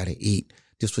what you got to eat.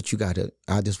 This is what you got to,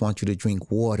 I just want you to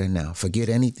drink water now. Forget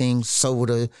anything,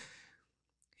 soda.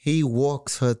 He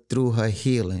walks her through her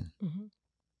healing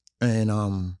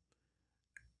and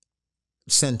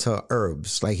sent her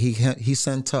herbs. Like he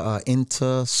sent her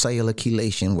intercellular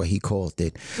chelation, what he called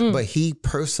it, but he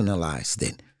personalized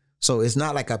it. So it's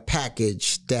not like a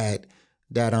package that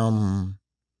you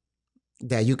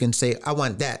can say, I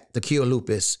want that to cure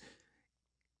lupus.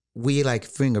 We like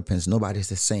fingerprints. Nobody's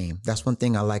the same. That's one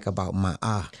thing I like about my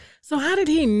So how did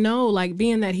he know, like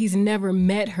being that he's never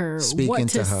met her, Speaking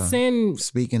to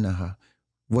her.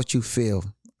 What you feel?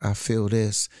 I feel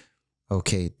this.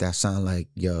 Okay, that sound like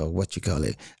what you call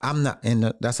it. I'm not,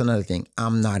 and that's another thing.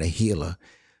 I'm not a healer.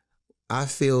 I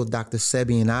feel Dr.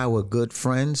 Sebi and I were good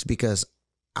friends because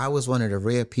I was one of the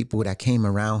rare people that came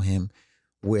around him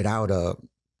without a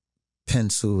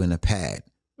pencil and a pad.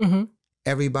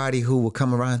 Everybody who would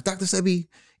come around, Dr. Sebi,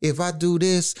 if I do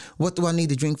this, what do I need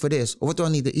to drink for this? Or what do I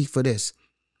need to eat for this?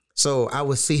 So I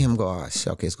would see him go,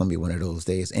 okay, it's going to be one of those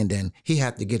days. And then he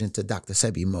had to get into Dr.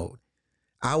 Sebi mode.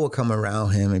 I would come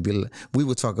around him and we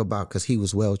would talk about, because he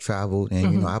was well-traveled.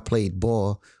 And, you know, I played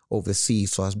ball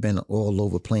overseas. So I've been all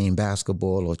over playing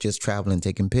basketball or just traveling,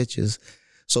 taking pictures.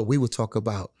 So we would talk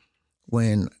about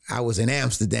when I was in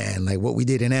Amsterdam, like what we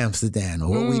did in Amsterdam or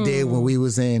what we did when we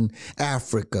was in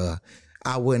Africa.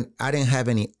 I didn't have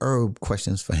any herb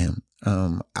questions for him.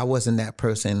 I wasn't that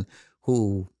person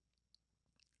who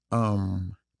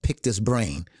picked his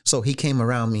brain. So he came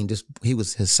around me and he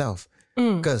was himself.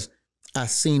 Because I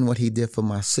seen what he did for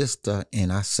my sister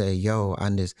and I say, yo,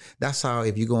 that's how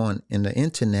if you go on in the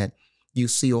internet, you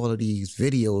see all of these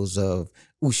videos of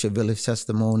Usha Village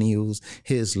testimonials,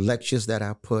 his lectures that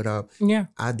I put up. Yeah.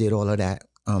 I did all of that.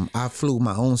 I flew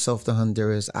my own self to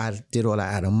Honduras. I did all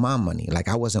that out of my money. Like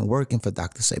I wasn't working for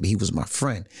Dr. Sebi. He was my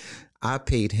friend. I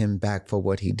paid him back for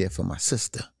what he did for my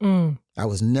sister. I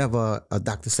was never a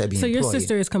Dr. Sebi employee. So your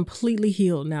sister is completely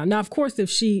healed now. Now, of course, if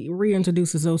she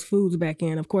reintroduces those foods back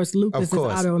in, of course, lupus is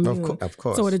autoimmune. Of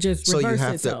course. So it'll just reverse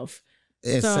itself.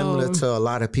 It's similar to a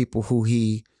lot of people who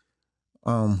he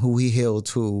healed,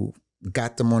 who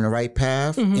got them on the right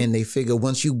path, and they figure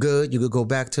once you good, you could go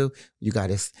back to, you got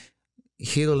to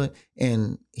heal it.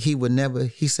 And he would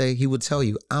tell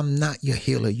you, I'm not your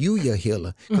healer, you your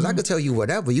healer. Because I could tell you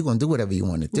whatever, you're going to do whatever you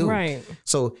want to do. Right.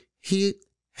 So he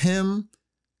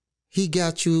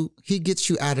gets you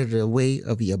out of the way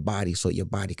of your body so your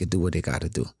body could do what it got to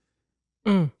do.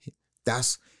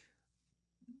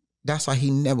 that's why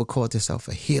he never called himself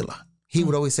a healer. He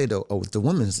would always say, the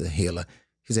woman's a healer.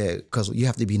 He said, because you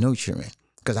have to be nurturing.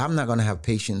 Because I'm not going to have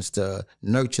patience to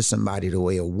nurture somebody the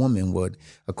way a woman would,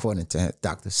 according to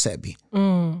Dr. Sebi.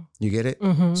 You get it?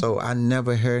 Mm-hmm. So I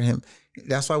never heard him.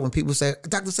 That's why when people say,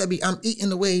 Dr. Sebi, I'm eating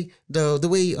the way,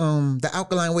 the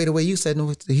alkaline way, the way you said,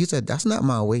 he said, that's not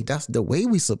my way. That's the way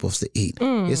we supposed to eat.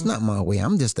 It's not my way.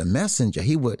 I'm just a messenger.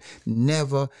 He would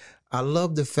never. I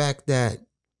love the fact that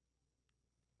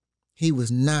he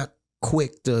was not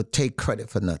quick to take credit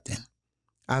for nothing.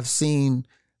 I've seen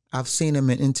him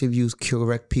in interviews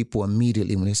correct people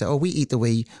immediately when they say, "Oh, we eat the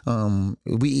way,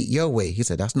 we eat your way." He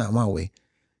said, "That's not my way."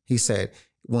 He said,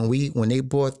 when they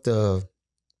bought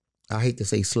I hate to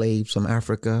say slaves from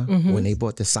Africa, when they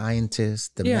bought the scientists,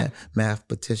 the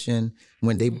mathematician,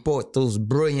 when they bought those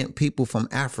brilliant people from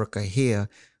Africa here,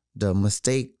 the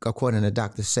mistake, according to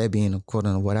Dr. Sebi and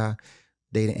according to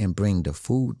they didn't bring the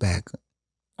food back.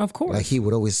 Of course. Like he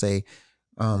would always say,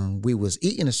 we was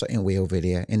eating a certain way over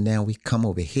there, and now we come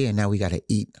over here, now we got to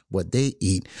eat what they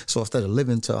eat. So instead of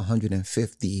living to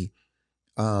 150,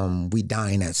 we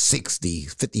dying at 60,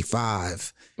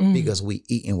 55 because we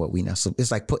eating what we know. So it's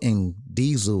like putting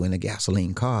diesel in a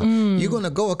gasoline car. You're going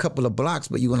to go a couple of blocks,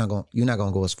 but you're not going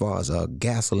to go as far as a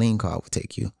gasoline car would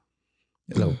take you.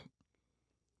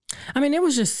 I mean, there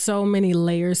was just so many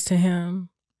layers to him.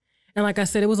 And like I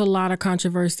said, it was a lot of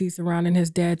controversy surrounding his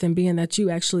death, and being that you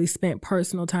actually spent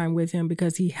personal time with him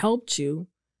because he helped you,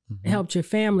 helped your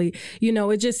family. You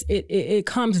know, it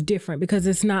comes different because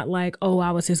it's not like, oh,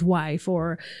 I was his wife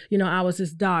or, you know, I was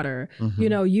his daughter. You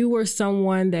know, you were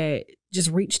someone that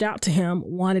just reached out to him,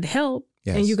 wanted help,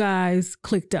 and you guys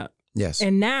clicked up. Yes.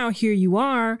 And now here you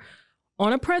are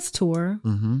on a press tour,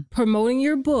 promoting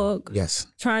your book,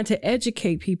 trying to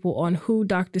educate people on who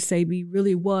Dr. Sebi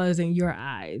really was in your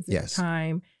eyes at the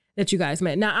time that you guys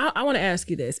met. Now, I want to ask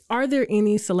you this. Are there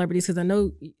any celebrities, because I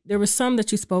know there were some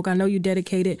that you spoke, I know you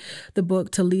dedicated the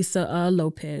book to Lisa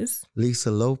Lopez.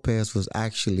 Lisa Lopez was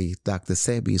actually Dr.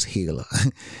 Sebi's healer.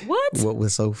 What? What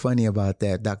was so funny about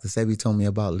that, Dr. Sebi told me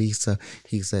about Lisa.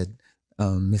 He said,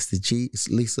 Mr. G,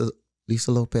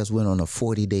 Lisa Lopez went on a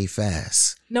 40-day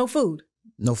fast. No food?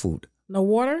 No food. No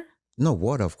water? No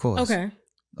water, of course. Okay.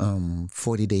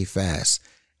 40-day fast.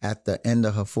 At the end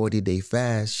of her 40-day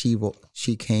fast,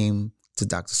 she came to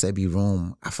Dr. Sebi's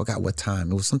room. I forgot what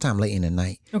time. It was sometime late in the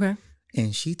night. Okay.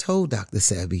 And she told Dr.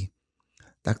 Sebi,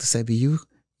 Dr. Sebi,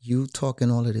 you talking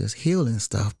all of this healing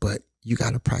stuff, but you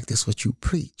got to practice what you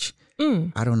preach.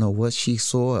 I don't know what she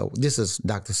saw. This is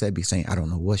Dr. Sebi saying, I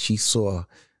don't know what she saw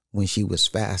when she was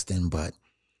fasting, but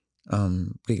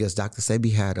because Dr.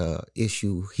 Sebi had a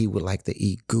issue, he would like to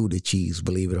eat Gouda cheese,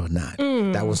 believe it or not.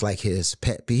 That was like his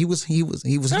pet. He was human.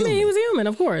 I mean, he was human,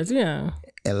 of course, yeah.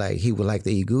 And like he would like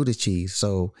to eat Gouda cheese.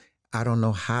 So I don't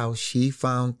know how she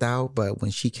found out, but when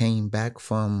she came back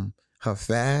from her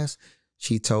fast,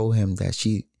 she told him that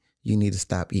you need to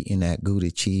stop eating that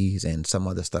Gouda cheese and some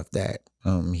other stuff that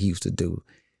he used to do.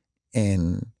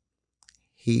 And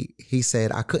he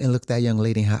said, I couldn't look that young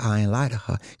lady in her eye and lie to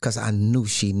her because I knew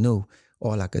she knew.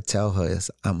 All I could tell her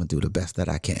is I'm going to do the best that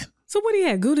I can. So what, he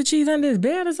had Gouda cheese under his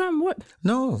bed or something? What?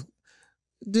 No.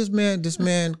 This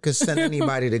man could send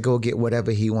anybody to go get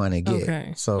whatever he want to get.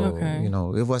 Okay. So, you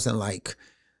know, it wasn't like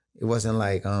he was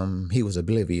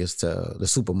oblivious to the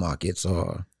supermarkets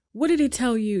or. What did he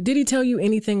tell you? Did he tell you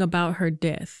anything about her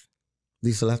death?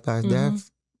 Lisa Lopez's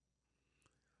death?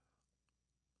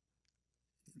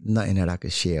 Nothing that I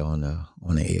could share on the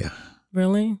air.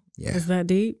 Really? Yeah. Is that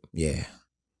deep? Yeah.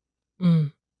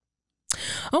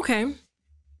 Okay.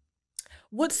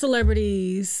 What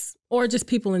celebrities or just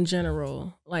people in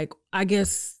general, like, I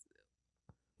guess,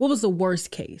 what was the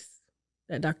worst case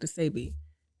that Dr. Sebi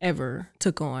ever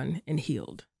took on and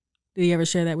healed? Did he ever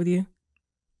share that with you?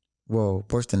 Well,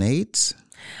 worse than AIDS?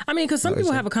 I mean, because some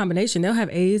people have a combination. They'll have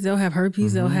AIDS, they'll have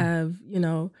herpes, they'll have, you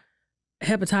know,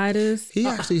 hepatitis. He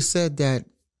actually said that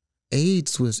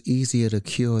AIDS was easier to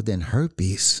cure than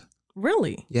herpes.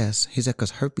 Really? Yes. He said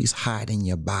because herpes hide in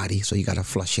your body, so you got to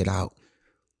flush it out.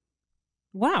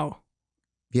 Wow.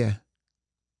 Yeah.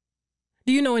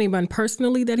 Do you know anyone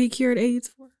personally that he cured AIDS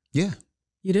for? Yeah.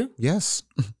 You do? Yes.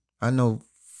 I know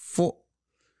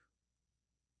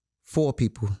four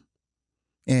people.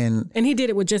 And he did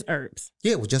it with just herbs?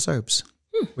 Yeah, with just herbs.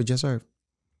 With just herbs.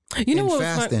 You know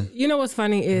what's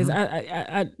funny is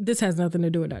I this has nothing to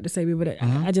do with Dr. Sebi, but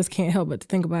I just can't help but to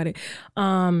think about it.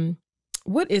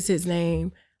 What is his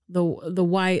name? The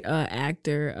white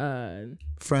actor.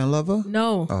 Fran Lover?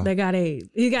 No, they got AIDS.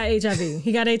 He got HIV.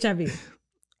 He got HIV.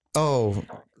 Oh,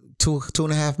 Two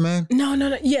and a Half Men?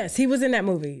 No. Yes, he was in that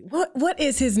movie. What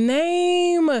is his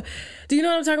name? Do you know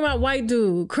what I'm talking about? White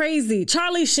dude. Crazy.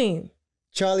 Charlie Sheen.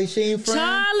 Charlie Sheen,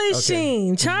 friend?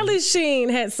 Sheen. Charlie Sheen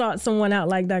had sought someone out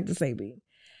like Dr. Sebi.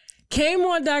 Came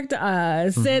on Dr.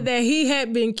 Oz, said that he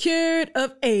had been cured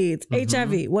of AIDS,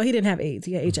 HIV. Well, he didn't have AIDS.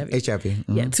 He had HIV. HIV.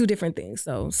 Yeah, two different things.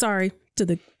 So sorry to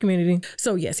the community.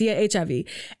 So yes, he had HIV.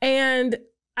 And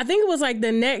I think it was like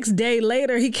the next day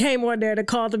later, he came on there to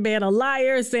call the man a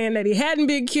liar, saying that he hadn't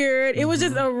been cured. It was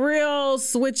just a real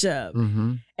switch up.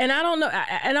 And I don't know.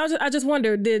 I just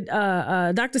wonder, did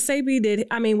Dr.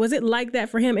 Sebi, was it like that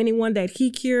for him? Anyone that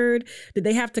he cured, did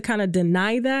they have to kind of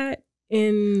deny that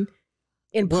in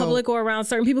public or around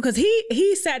certain people? Because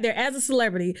he sat there as a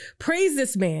celebrity, praised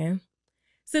this man,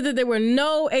 said that there were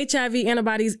no HIV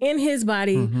antibodies in his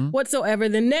body whatsoever.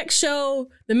 The next show,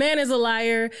 the man is a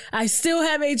liar. I still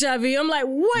have HIV. I'm like,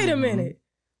 wait a minute.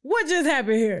 What just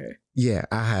happened here? Yeah,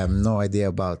 I have no idea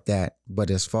about that. But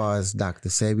as far as Dr.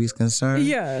 Sebi's concerned,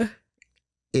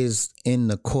 is in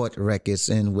the court records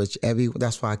in which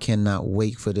that's why I cannot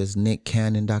wait for this Nick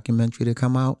Cannon documentary to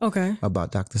come out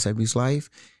about Dr. Sebi's life.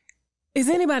 Is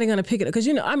anybody going to pick it up? Because,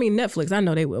 Netflix, I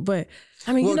know they will. But,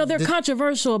 they're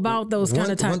controversial about those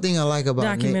kind of documentaries. One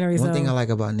thing I like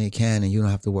about Nick Cannon, you don't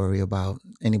have to worry about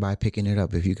anybody picking it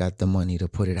up if you got the money to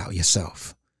put it out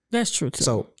yourself. That's true, too.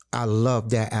 So I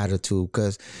love that attitude.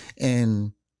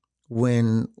 And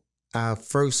when I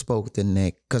first spoke to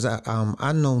Nick, because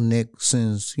I know Nick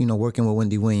since, working with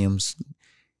Wendy Williams,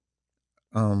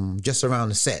 just around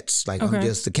the sets. Like, I'm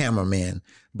just the cameraman.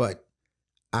 But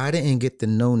I didn't get to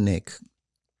know Nick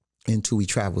until we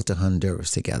traveled to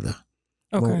Honduras together.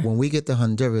 When we get to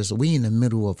Honduras, we in the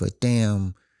middle of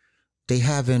they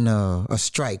having a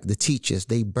strike, the teachers,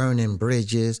 they burning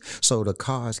bridges so the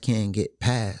cars can't get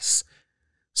past.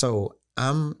 So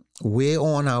we're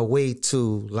on our way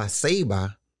to La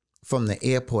Ceiba from the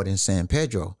airport in San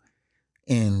Pedro.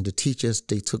 And the teachers,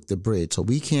 they took the bridge. So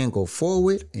we can't go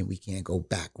forward and we can't go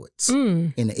backwards.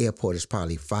 And the airport is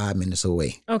probably 5 minutes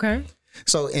away. Okay.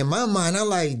 So in my mind, I'm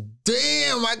like,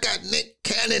 damn, I got Nick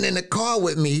Cannon in the car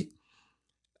with me,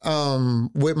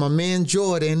 with my man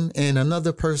Jordan and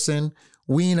another person.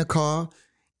 We in a car,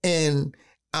 and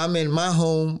I'm in my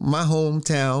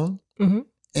hometown,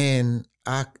 and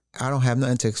I don't have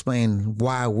nothing to explain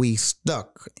why we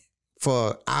stuck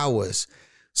for hours.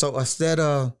 So instead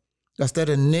of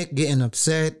Nick getting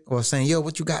upset or saying, yo,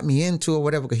 what you got me into or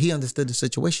whatever, because he understood the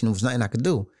situation, there was nothing I could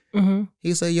do.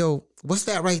 He said, yo, what's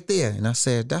that right there? And I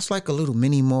said, that's like a little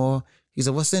mini mall. He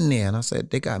said, what's in there? And I said,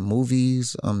 they got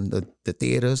movies, the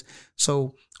theaters.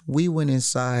 So we went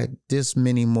inside this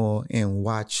mini mall and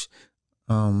watched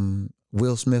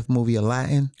Will Smith movie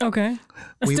Aladdin. Okay.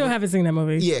 I still haven't seen that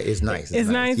movie. Yeah, it's nice. It's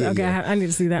nice? Yeah, okay, yeah. I need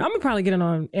to see that. I'm going to probably get it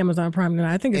on Amazon Prime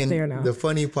tonight. I think it's there now. The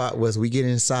funny part was we get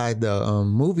inside the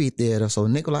movie theater. So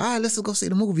Nick was like, all right, let's go see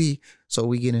the movie. So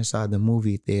we get inside the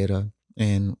movie theater.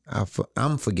 And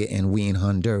I'm forgetting we in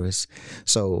Honduras.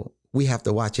 So we have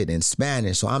to watch it in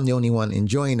Spanish. So I'm the only one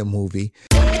enjoying the movie.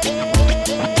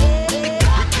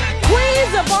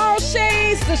 Queens of all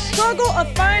shades, the struggle of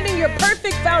finding your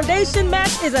perfect foundation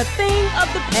match is a thing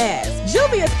of the past.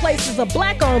 Juvia's Place is a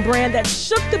Black-owned brand that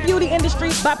shook the beauty industry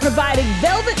by providing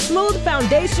velvet smooth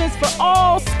foundations for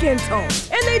all skin tones.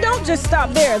 And they don't just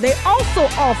stop there. They also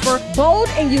offer bold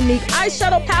and unique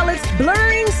eyeshadow palettes,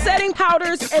 blurring, setting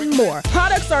powders, and more.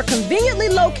 Products are conveniently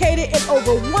located in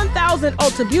over 1,000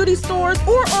 Ulta Beauty stores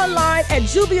or online at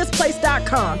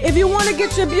juviasplace.com. If you want to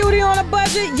get your beauty on a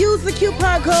budget, use the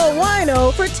coupon code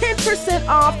WINO for 10%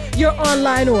 off your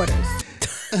online orders.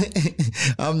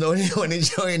 I'm the only one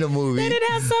enjoying the movie. They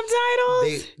didn't have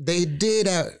subtitles? They did.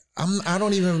 I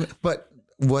don't even. But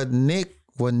what Nick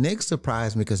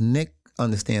surprised me, because Nick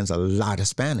understands a lot of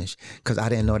Spanish, because I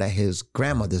didn't know that his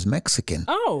grandmother's Mexican.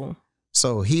 Oh.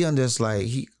 So he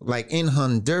understands, like in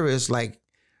Honduras, like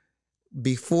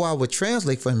before I would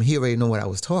translate for him, he already knew what I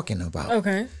was talking about.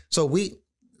 Okay. So we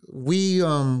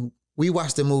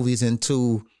watched the movies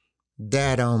until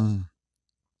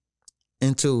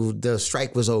the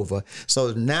strike was over.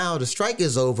 So now the strike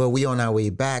is over. We on our way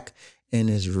back, and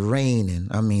it's raining.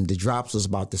 I mean, the drops was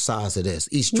about the size of this.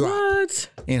 Each drop. What?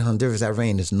 In Honduras, that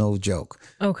rain is no joke.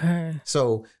 Okay.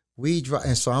 So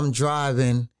I'm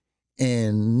driving,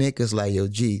 and Nick is like, yo,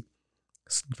 G,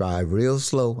 drive real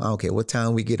slow. I don't care what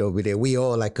time we get over there. We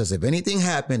all like, because if anything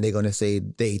happened, they're going to say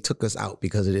they took us out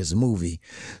because of this movie.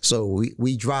 So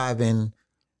we driving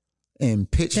and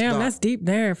pitch dark. Damn, that's deep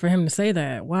there for him to say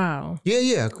that. Wow.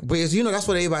 Yeah. Because, that's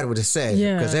what everybody would have said.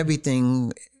 Yeah. Because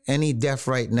everything, any death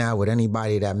right now with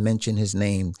anybody that mentioned his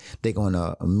name, they're going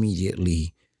to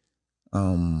immediately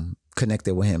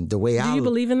connected with him. The way Do you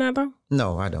believe in that though?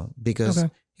 No, I don't, because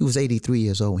he was 83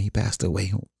 years old when he passed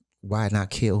away. Why not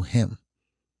kill him?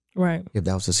 Right. If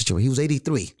that was the situation. He was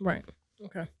 83. Right.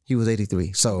 Okay. He was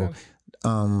 83. So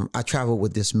I traveled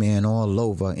with this man all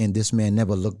over, and this man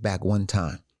never looked back one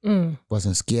time.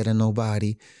 Wasn't scared of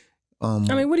nobody. I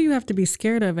mean, what do you have to be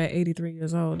scared of at 83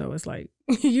 years old, though? It's like,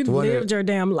 you lived your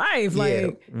damn life.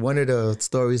 Like, one of the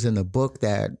stories in the book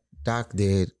that Doc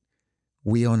did,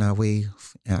 we on our way,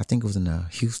 and I think it was in the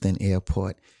Houston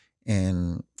airport,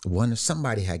 and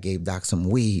somebody had gave Doc some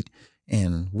weed,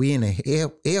 and we in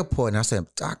the airport, and I said,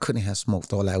 Doc couldn't have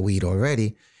smoked all that weed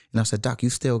already. And I said, Doc, you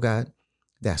still got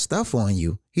that stuff on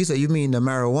you? He said, you mean the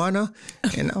marijuana?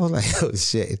 And I was like, oh,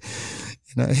 shit.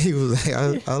 And he was like,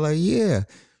 I was like, yeah.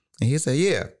 And he said,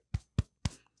 yeah.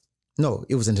 No,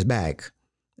 it was in his bag.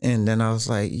 And then I was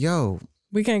like, yo.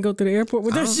 We can't go to the airport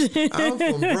with this shit. I'm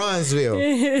from Bronzeville.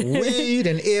 Weed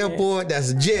and airport,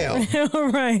 that's jail.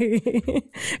 Right.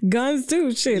 Guns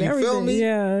too, shit. You everything. Feel me?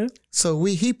 Yeah. So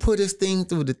he put his thing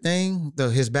through the thing,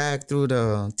 his bag through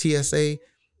the TSA.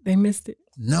 They missed it.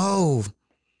 No.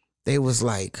 They was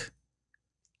like,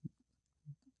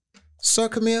 sir,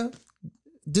 come here.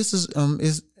 This is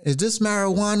this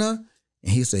marijuana?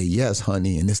 And he said, yes,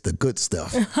 honey, and it's the good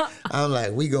stuff. I'm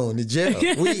like, we going to jail.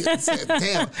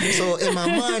 Damn. So in my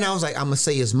mind, I was like, I'm going to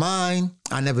say it's mine.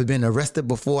 I never been arrested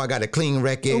before. I got a clean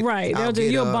record. Right.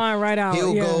 You'll bond right out.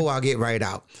 He'll go, I'll get right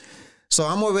out. So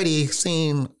I'm already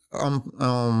seeing,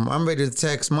 I'm ready to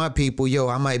text my people, yo,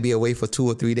 I might be away for 2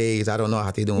 or 3 days. I don't know how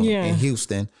they doing in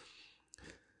Houston.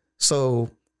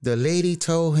 So the lady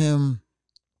told him,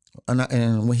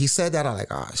 and when he said that, I'm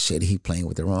like, oh, shit, he playing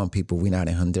with the wrong people. We not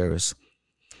in Honduras.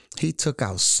 He took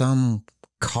out some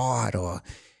card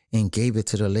and gave it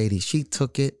to the lady. She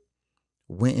took it,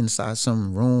 went inside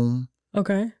some room.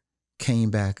 Okay.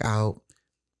 Came back out,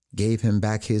 gave him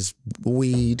back his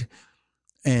weed,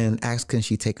 and asked, can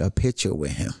she take a picture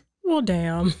with him? Well,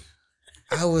 damn.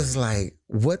 I was like,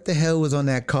 what the hell was on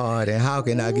that card, and how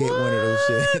can I get one of those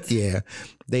shit? Yeah.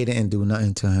 They didn't do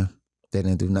nothing to him. They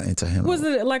didn't do nothing to him. Was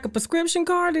it like a prescription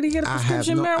card? Did he get a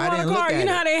prescription marijuana card? You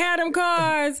know how they had them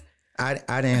cards. I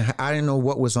didn't know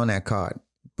what was on that card,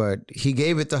 but he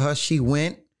gave it to her. She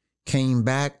went, came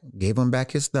back, gave him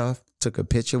back his stuff, took a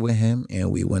picture with him,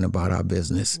 and we went about our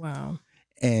business. Wow.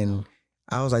 And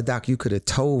I was like, Doc, you could have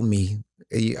told me.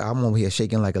 I'm over here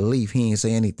shaking like a leaf. He ain't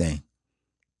say anything.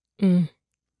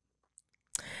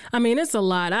 I mean, it's a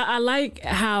lot. I like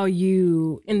how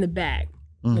you, in the back,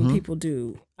 when people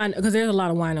do, because there's a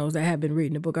lot of winos that have been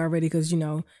reading the book already, because, you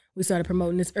know, we started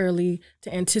promoting this early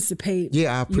to anticipate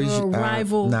I appreciate your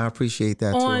arrival. I appreciate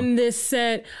that on this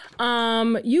set.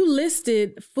 You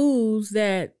listed foods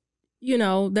that, you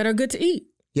know, that are good to eat.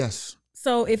 Yes.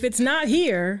 So if it's not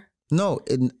here. No,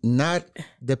 not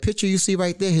the picture you see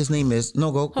right there. His name is,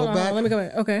 no, go back. Let me go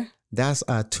back. Okay. That's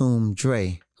Atum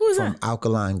Dre. Who is from that?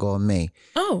 Alkaline Gourmet.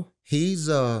 Oh. He's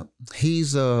a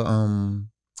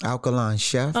alkaline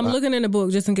chef. I'm looking in the book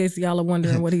just in case y'all are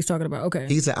wondering what he's talking about. Okay.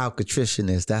 He's an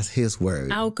alcatritionist. That's his word.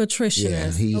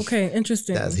 Alcatritionist. Yeah, okay,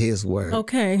 interesting. That's his word.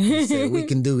 Okay. He said we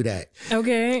can do that.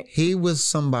 Okay. He was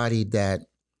somebody that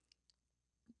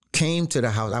came to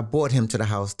the house. I brought him to the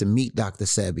house to meet Dr.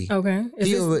 Sebi. Okay.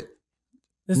 Is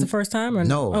this the first time or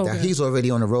no? Okay. He's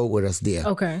already on the road with us there.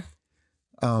 Okay.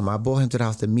 I brought him to the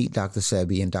house to meet Dr.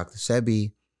 Sebi, and Dr.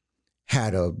 Sebi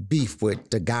had a beef with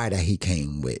the guy that he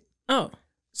came with. Oh.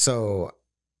 So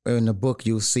in the book,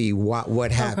 you'll see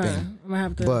what happened. Okay. I'm gonna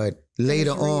have to but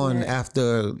later on,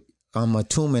 after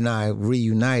Atum and I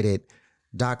reunited,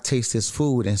 Doc tasted his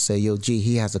food and said, yo, G,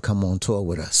 he has to come on tour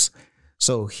with us.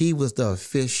 So he was the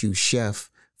official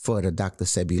chef for the Dr.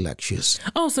 Sebi lectures.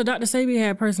 Oh, so Dr. Sebi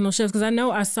had personal chefs, because I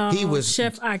know I saw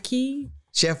Chef Aki.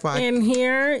 Chef Aki in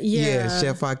here,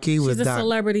 Chef Aki was a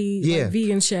celebrity, like,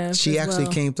 vegan chef. She actually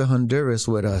came to Honduras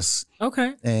with us.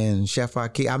 Okay. And Chef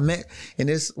Aki, I met in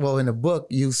the book,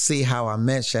 you see how I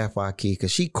met Chef Aki,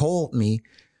 because she called me.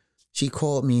 She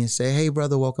called me and said, "Hey,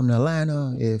 brother, welcome to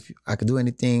Atlanta. If I could do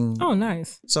anything." Oh,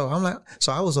 nice. So I'm like,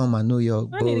 I was on my New York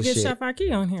bullshit. I need to get Chef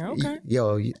Aki on here. Okay.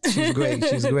 Yo, she's great.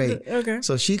 She's great. Okay.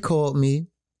 So she called me.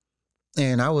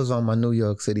 And I was on my New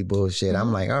York City bullshit.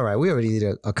 I'm like, all right, we already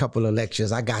did a couple of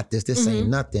lectures. I got this. This ain't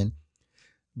nothing.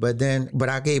 But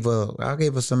I gave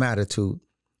her some attitude.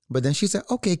 But then she said,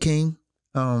 okay, King,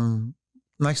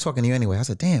 nice talking to you anyway. I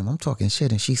said, damn, I'm talking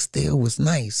shit. And she still was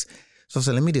nice. So I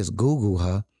said, let me just Google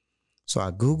her. So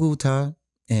I Googled her.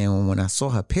 And when I saw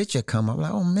her picture come, I'm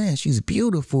like, oh man, she's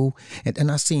beautiful. And then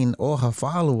I seen all her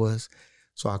followers.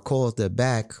 So I called her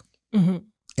back.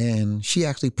 And she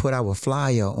actually put our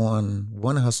flyer on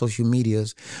one of her social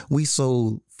medias. We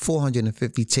sold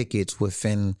 450 tickets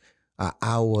within an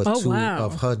hour or two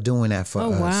of her doing that for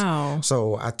us. Wow.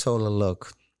 So I told her,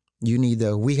 look,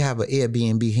 we have an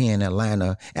Airbnb here in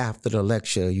Atlanta. After the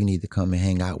lecture, you need to come and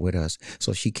hang out with us.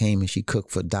 So she came and she cooked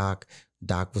for Doc.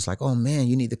 Doc was like, oh man,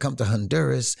 you need to come to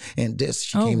Honduras. And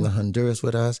she came to Honduras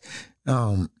with us.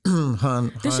 Does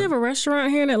she have a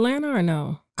restaurant here in Atlanta or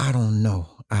no? I don't know.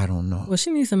 Well,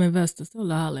 she needs some investors. Still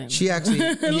holler at me. She actually,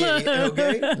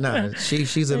 okay. Nah,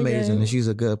 she's amazing and she's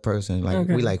a good person. Like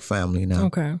we like family now.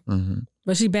 Okay.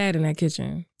 But she bad in that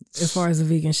kitchen as far as a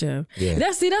vegan chef. Yeah.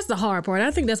 That's the hard part. I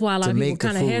think that's why a lot of people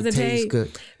kind of hesitate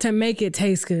to make it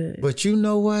taste good. But you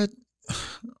know what?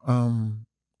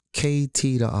 KT,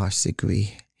 the arts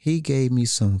degree, he gave me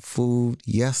some food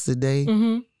yesterday.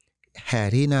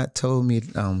 Had he not told me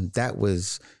that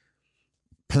was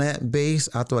plant-based,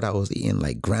 I thought I was eating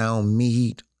like ground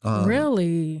meat.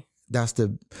 Really? That's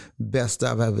the best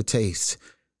I've ever tasted.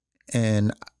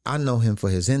 And I know him for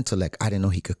his intellect. I didn't know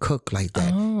he could cook like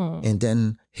that. And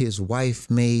then his wife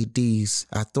made these,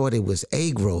 I thought it was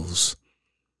egg rolls.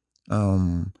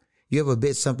 You ever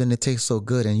bit something that tastes so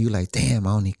good and you like, damn,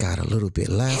 I only got a little bit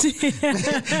left.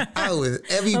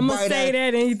 I'm gonna say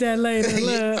that and eat that later.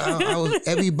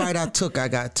 Every bite I took, I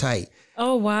got tight.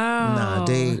 Oh wow! Nah,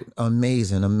 they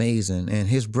amazing. And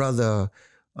his brother,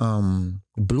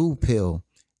 Blue Pill,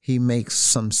 he makes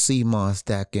some sea moss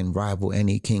that can rival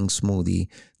any king smoothie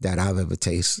that I've ever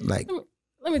tasted. Like,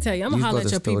 let me tell you, I'm gonna holler at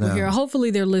your people here.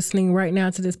 Hopefully they're listening right now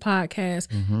to this podcast.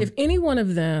 If any one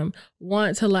of them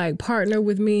want to like partner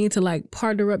with me to like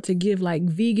partner up to give like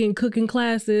vegan cooking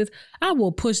classes, I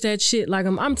will push that shit. Like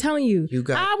I'm telling you,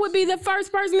 I would be the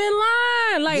first person in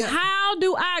line. Like, how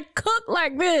do I cook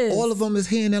like this? All of them is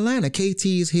here in Atlanta. KT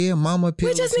is here. Mama Pill.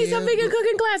 We just need some vegan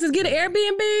cooking classes. Get an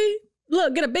Airbnb.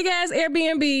 Look, get a big ass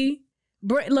Airbnb.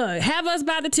 Look, have us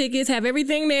buy the tickets, have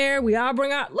everything there. We all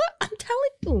bring out. Look, I'm telling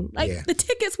you, like the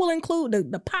tickets will include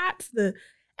the pots, the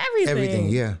everything. Everything,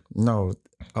 yeah. No,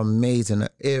 amazing.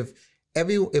 If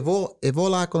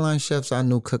all alkaline chefs I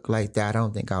knew cook like that, I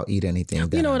don't think I'll eat anything.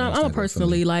 You know what? I'm gonna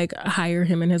personally like hire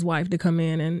him and his wife to come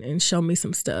in and show me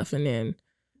some stuff, and then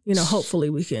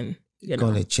hopefully we can.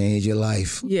 Gonna change your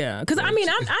life. Yeah, because I mean,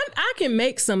 I can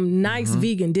make some nice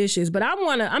vegan dishes, but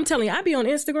I'm telling you, I be on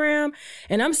Instagram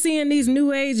and I'm seeing these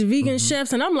new age vegan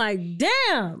chefs, and I'm like,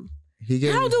 damn,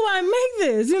 how do I make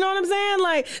this? You know what I'm saying?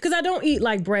 Like, because I don't eat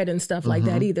like bread and stuff like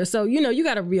that either. So you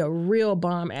got to be a real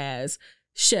bomb ass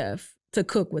chef to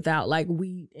cook without like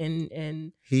wheat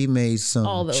and. He made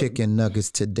some chicken nuggets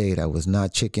today that was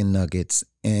not chicken nuggets,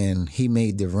 and he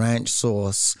made the ranch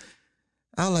sauce.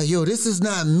 I was like, yo, this is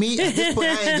not meat. At this point,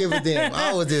 I ain't give a damn.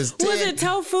 I was just. Was it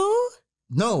tofu?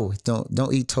 No,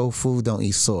 don't eat tofu. Don't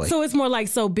eat soy. So it's more like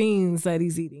beans that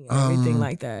he's eating and everything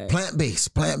like that.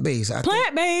 Plant-based. Plant-based?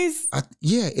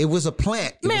 Yeah, it was a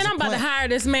plant. Man, I'm about to hire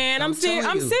this man. I'm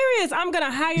serious. I'm going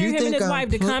to hire him and his wife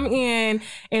to come in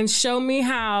and show me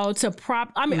how to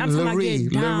I'm talking about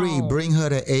get down. Larry, bring her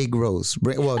the egg rolls.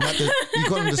 You call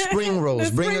them the spring rolls.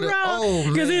 Bring her the,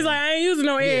 because he's like, I ain't using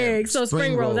no eggs. So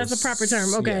spring rolls, that's a proper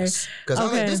term. Okay. Because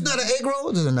I'm like, this is not an egg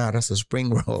roll? No, that's a spring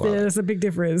roll. Yeah, that's a big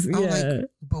difference. Yeah. Like,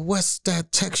 but what's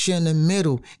that texture in the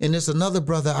middle? And there's another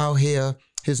brother out here.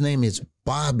 His name is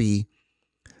Bobby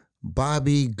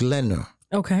Glenner.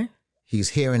 Okay. He's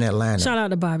here in Atlanta. Shout out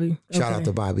to Bobby. Shout out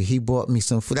to Bobby. He bought me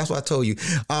some food. That's what I told you.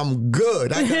 I'm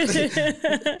good. I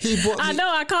know.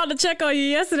 I called to check on you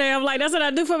yesterday. I'm like, that's what I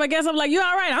do for my guests. I'm like, you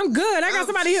all right? I'm good. I got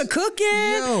somebody here cooking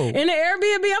in the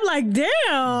Airbnb. I'm like,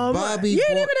 damn. Bobby, you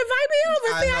didn't even invite me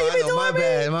over. See how you be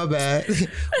doing My bad.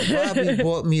 Bobby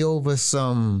bought me over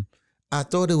some. I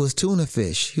thought it was tuna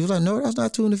fish. He was like, no, that's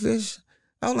not tuna fish.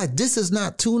 I was like, this is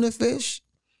not tuna fish.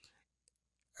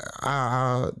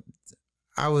 I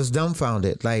was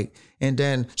dumbfounded. Like, and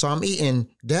then, so I'm eating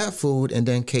that food, and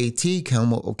then KT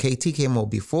came over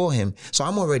before him. So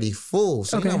I'm already full.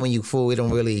 So when you full, it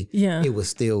don't really, it was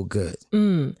still good.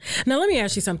 Now, let me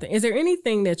ask you something. Is there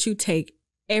anything that you take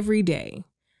every day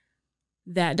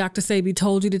that Dr. Sebi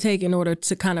told you to take in order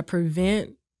to kind of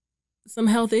prevent some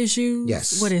health issues?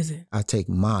 Yes. What is it? I take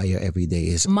Maya every day.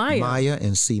 It's Maya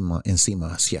and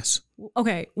CMOS, yes.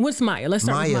 Okay. What's Maya? Let's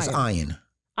start with Maya. Maya is iron.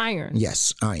 Iron?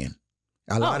 Yes, iron.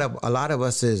 A lot of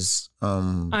us is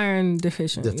iron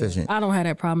deficient. Yeah. I don't have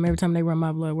that problem. Every time they run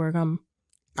my blood work,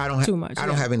 I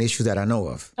don't have an issue that I know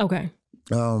of. Okay.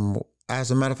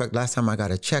 As a matter of fact, last time I got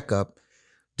a checkup,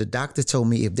 the doctor told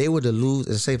me if they were to lose,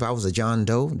 let's say if I was a John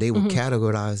Doe, they would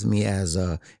categorize me as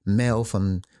a male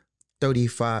from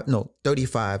 35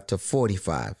 to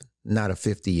 45, not a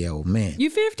 50-year-old man.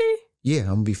 You 50? Yeah, I'm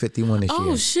gonna be 51 this year.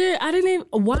 Oh shit! I didn't even.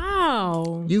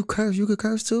 Wow. You curse? You could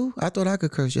curse too? I thought I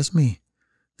could curse. Just me.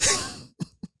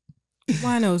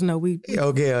 Winos know we.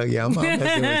 Okay, yeah, I'm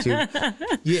messing with you.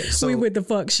 Yeah, so we with the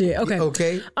fuck shit. Okay.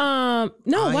 Okay. No,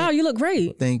 wow, you look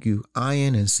great. Thank you.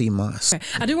 Iron and sea moss. Okay.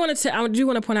 I do want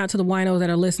to point out to the winos that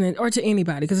are listening, or to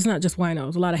anybody, because it's not just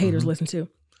winos. A lot of haters listen too.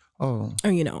 Oh.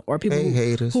 Or, you know, or people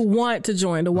who want to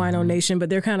join the wino nation,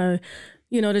 but they're kind of,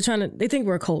 you know, they think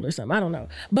we're cold or something. I don't know.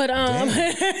 But Damn.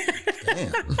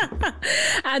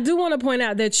 I do want to point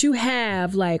out that you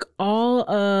have like all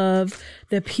of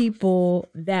the people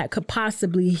that could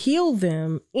possibly heal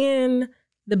them in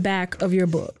the back of your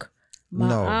book.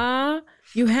 No.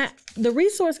 You have the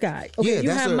resource guide. Okay, Yeah, you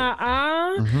have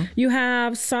Ma'a. You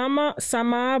have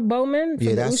Sama Bowman from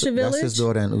Usha Village. That's his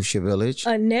daughter in Usha Village.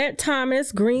 Annette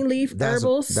Thomas, Greenleaf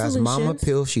Herbal That's Solutions. Mama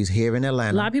Pill. She's here in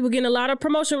Atlanta. A lot of people getting a lot of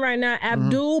promotion right now.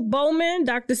 Abdul Bowman,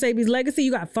 Dr. Sebi's Legacy.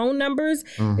 You got phone numbers.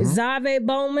 Zave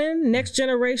Bowman, Next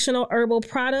Generational Herbal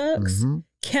Products.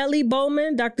 Kelly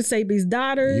Bowman, Dr. Sebi's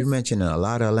daughters. You mentioning a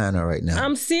lot of Atlanta right now.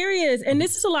 I'm serious. And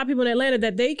this is a lot of people in Atlanta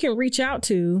that they can reach out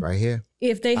to. Right here.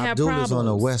 If they have Abdul problems. is on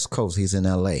the West Coast. He's in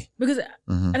LA. Because,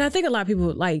 and I think a lot of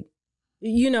people like,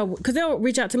 you know, because they'll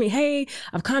reach out to me, hey,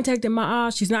 I've contacted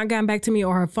Ma'a, she's not gotten back to me,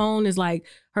 or her phone is like,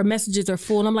 her messages are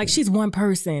full. And I'm like, she's one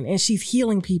person and she's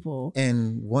healing people.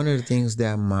 And one of the things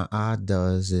that Ma'a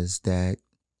does is that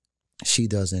she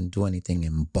doesn't do anything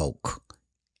in bulk.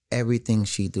 Everything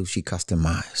she do, she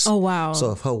customizes. Oh, wow.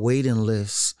 So if her waiting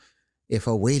list is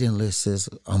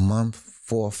a month,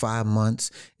 4 or 5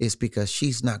 months, it's because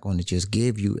she's not going to just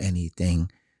give you anything.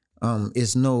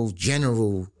 It's no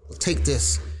general, take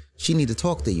this. She need to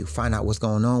talk to you, find out what's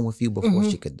going on with you before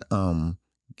she could. So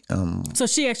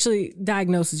she actually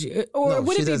diagnoses you, or no,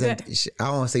 would she it be doesn't. that? I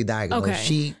don't want to say diagnose. Okay.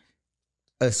 She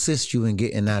assists you in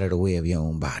getting out of the way of your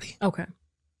own body. Okay.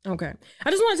 I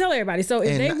just want to tell everybody. So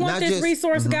if they want this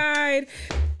resource guide,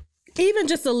 even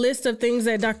just a list of things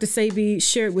that Dr. Sebi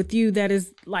shared with you that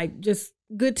is like just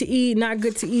good to eat, not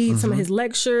good to eat, some of his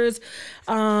lectures,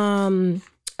 chefs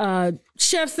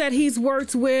that he's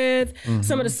worked with,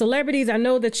 some of the celebrities. I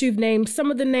know that you've named some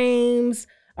of the names.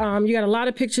 You got a lot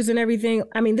of pictures and everything.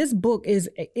 I mean, this book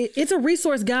it's a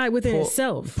resource guide within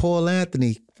itself. Paul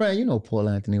Anthony. Fran, you know Paul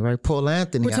Anthony, right? Paul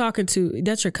Anthony. We're talking to,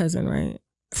 that's your cousin, right?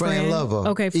 Fran Lover.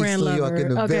 Okay, Fran East New Lover. York in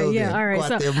the okay, building. yeah, all right.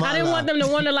 So I didn't want them to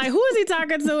wonder, like, who is he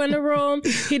talking to in the room?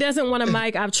 He doesn't want a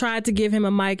mic. I've tried to give him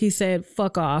a mic. He said,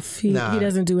 fuck off. He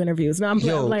doesn't do interviews. No, I'm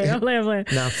playing.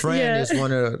 Now, Fran is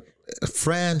one of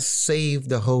Fran saved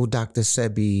the whole Dr.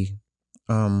 Sebi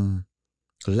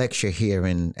lecture here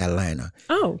in Atlanta.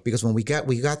 Oh. Because when we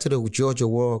got to the Georgia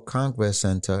World Congress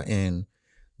Center, and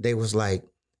they was like,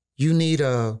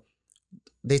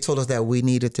 they told us that we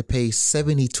needed to pay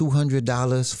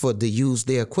 $7,200 to use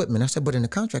their equipment. I said, but in the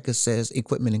contract it says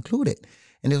equipment included.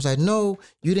 And they was like, no,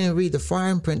 you didn't read the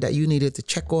fine print that you needed to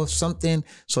check off something.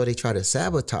 So they try to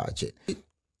sabotage it.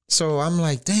 So I'm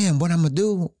like, damn, what I'm gonna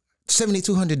do?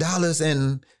 $7,200,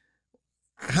 and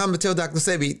I'm gonna tell Dr.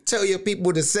 Sebi, tell your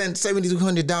people to send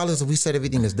 $7,200 if we said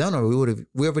everything is done, or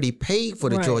we already paid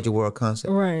for the Georgia World Concert.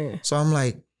 Right. So I'm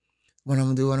like, what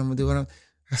I'm gonna do?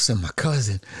 I said, my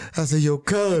cousin. I said, yo,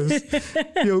 cuz,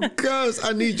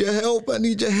 I need your help.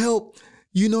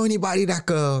 You know anybody that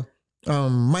could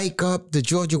mic up the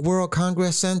Georgia World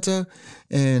Congress Center?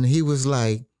 And he was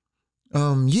like,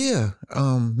 me.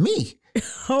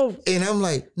 Oh. And I'm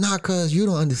like, nah, cuz, you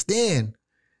don't understand.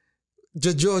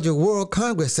 The Georgia World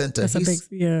Congress Center.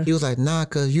 He was like, nah,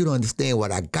 cuz, you don't understand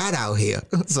what I got out here.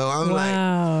 So I'm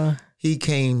like, he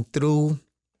came through,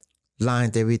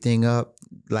 lined everything up,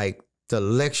 like, the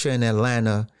lecture in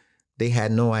Atlanta, they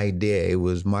had no idea. It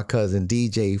was my cousin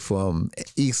DJ from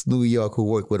East New York, who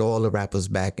worked with all the rappers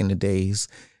back in the days,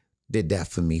 did that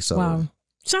for me. So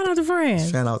shout out to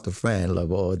Fran. Shout out to Fran,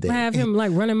 love all day. I have him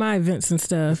like running my events and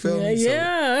stuff.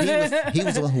 Yeah. He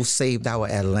was the one who saved our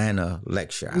Atlanta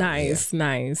lecture. Nice.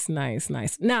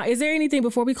 Now, is there anything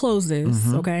before we close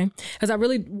this? Okay, because I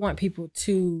really want people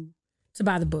to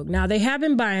buy the book. Now, they have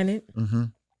been buying it.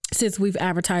 Since we've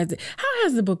advertised it. How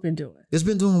has the book been doing? It's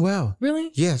been doing well.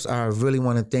 Really? Yes, I really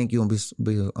want to thank you on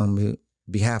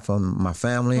behalf of my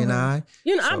family and I.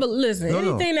 You know, listen,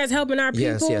 anything that's helping our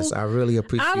people. Yes, I really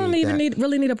appreciate it. I don't even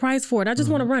really need a price for it. I just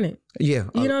want to run it. Yeah.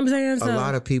 You know what I'm saying? A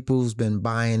lot of people's been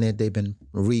buying it. They've been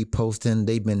reposting.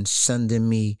 They've been sending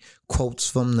me quotes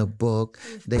from the book.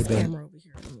 They've been...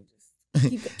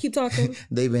 Keep talking.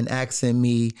 They've been asking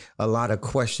me a lot of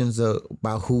questions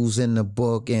about who's in the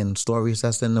book and stories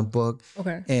that's in the book.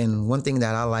 Okay. And one thing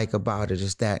that I like about it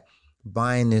is that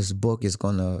buying this book is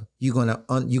you're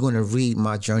gonna read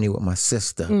my journey with my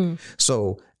sister.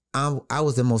 So I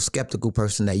was the most skeptical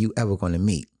person that you ever gonna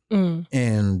meet.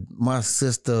 And my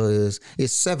sister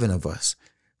it's 7 of us.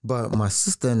 But my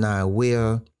sister and I,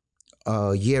 we're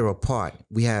a year apart.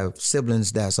 We have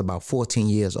siblings that's about 14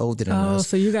 years older than us. Oh,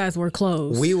 so you guys were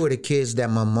close. We were the kids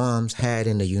that my mom's had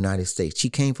in the United States.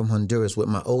 She came from Honduras with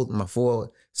my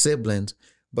 4 siblings,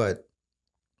 but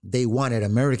they wanted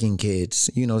American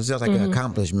kids. You know, it's just like an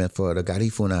accomplishment for the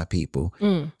Garifuna people.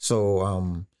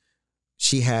 So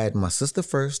she had my sister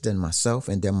first, then myself,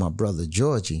 and then my brother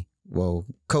Georgie. Well,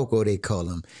 Coco, they call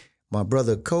him. My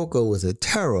brother Coco was a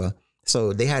terror.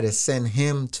 So they had to send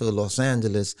him to Los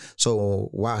Angeles. So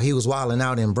while he was wilding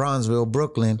out in Bronzeville,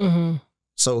 Brooklyn,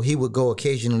 so he would go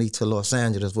occasionally to Los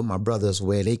Angeles with my brothers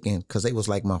where they can, because they was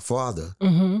like my father,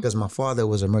 because my father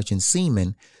was a merchant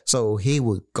seaman. So he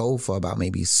would go for about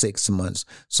maybe 6 months.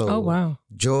 So oh, wow.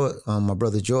 My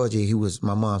brother Georgie,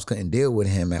 my mom's couldn't deal with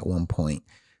him at one point.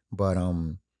 But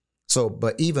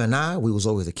but Eva and I, we was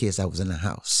always the kids that was in the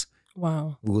house.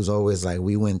 Wow. We was always like,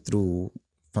 we went through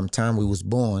from time we was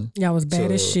born. Y'all was bad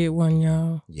as shit, wasn't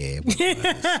y'all? Yeah.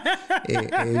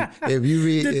 If you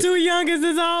read the 2 youngest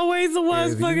is always the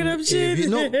ones fucking up shit. You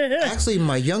know, actually,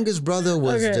 my youngest brother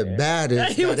was the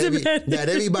baddest that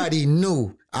everybody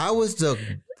knew. I was the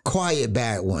quiet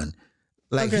bad one.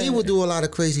 Like he would do a lot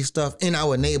of crazy stuff in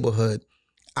our neighborhood.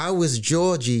 I was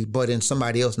Georgie, but in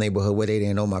somebody else's neighborhood where they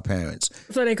didn't know my parents.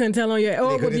 So they couldn't tell on you.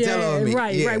 Oh, yeah,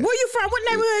 right. Where you from? What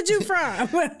neighborhood you from?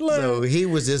 So he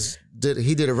was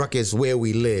he did a ruckus where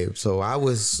we lived. So I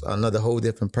was another whole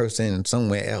different person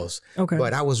somewhere else. Okay.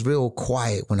 But I was real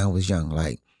quiet when I was young,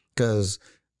 like, because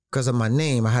of my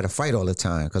name, I had to fight all the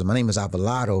time because my name is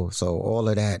Avalado. So all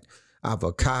of that.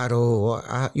 Avocado,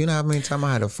 you know how many times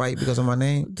I had to fight because of my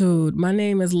name? Dude, my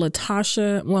name is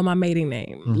Latasha, well, my maiden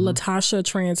name, Latasha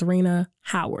Transrena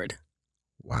Howard.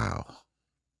 Wow.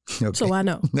 Okay. So I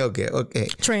know. Okay.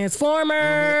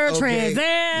 Transformer, Trans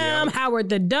Am, Howard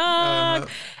the Dog,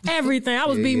 everything. I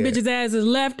was beating bitches' asses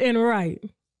left and right.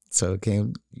 So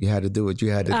you had to do what you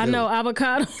had to do. I know,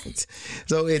 avocado.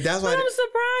 So that's why. I'm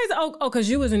surprised. Oh, because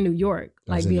you was in New York,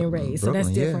 like being raised. Brooklyn, so that's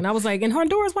different. I was like, in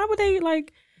Honduras, why would they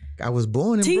like... I was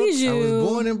born in Brooklyn. I was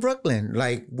born in Brooklyn.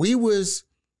 Like we was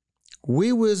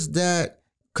that,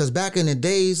 because back in the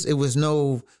days it was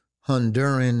no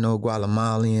Honduran, no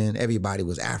Guatemalan. Everybody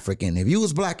was African. If you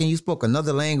was black and you spoke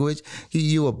another language,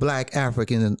 you were black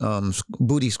African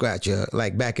booty scratcher.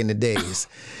 Like back in the days,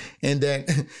 and then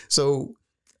so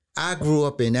I grew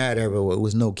up in that era where it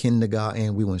was no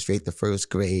kindergarten. We went straight to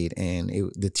first grade, and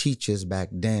the teachers back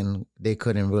then they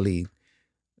couldn't really.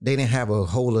 They didn't have a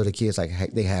whole lot of kids like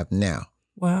they have now.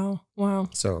 Wow.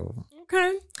 So.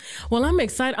 Okay. Well, I'm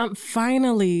excited. I'm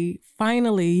finally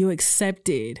you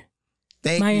accepted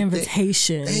my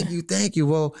invitation. Thank you.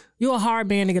 Well. You're a hard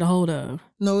man to get a hold of.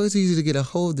 No, it's easy to get a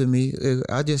hold of me.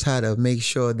 I just had to make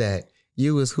sure that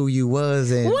you was who you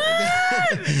was. And what?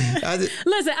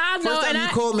 Listen, I know. First time you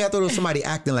called me, I thought it was somebody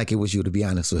acting like it was you, to be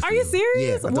honest with you. Are you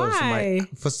serious? Yeah. Why?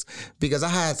 Because I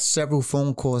had several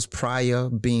phone calls prior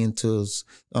being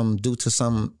due to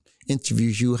some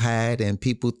interviews you had, and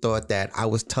people thought that I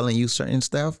was telling you certain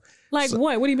stuff. Like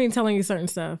what? What do you mean telling you certain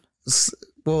stuff?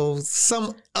 Well,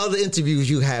 some other interviews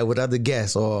you had with other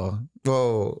guests or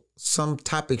some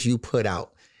topics you put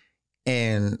out,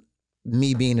 and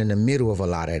me being in the middle of a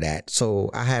lot of that.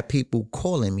 So I had people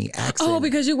calling me asking. Oh,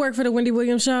 because you work for the Wendy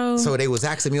Williams show? So they was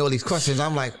asking me all these questions.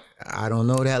 I'm like, I don't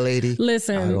know that lady.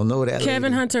 Listen, I don't know that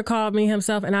Kevin lady. Hunter called me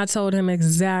himself and I told him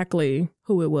exactly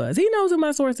who it was. He knows who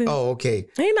my source is. Oh, okay.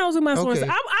 He knows who my source is.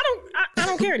 I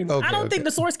don't care anymore. I don't think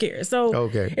the source cares. So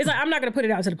it's like, I'm not going to put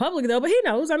it out to the public though, but he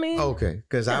knows. I mean. Okay.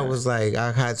 Because I was like,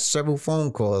 I had several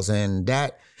phone calls and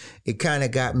it kind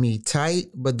of got me tight.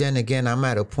 But then again, I'm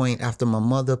at a point after my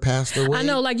mother passed away. I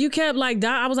know, like you kept like,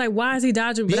 I was like, why is he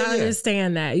dodging? But I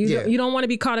understand that. You don't want to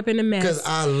be caught up in the mess.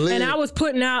 Because and I was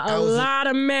putting out a lot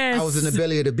of mess. I was in the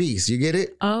belly of the beast. You get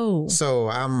it? Oh. So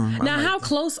I'm now, how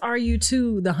close are you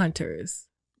to the Hunters?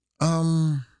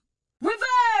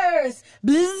 Reverse!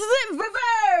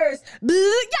 Reverse!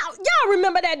 Y'all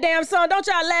remember that damn song? Don't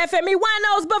y'all laugh at me.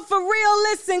 Winos, but for real,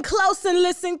 listen close and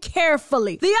listen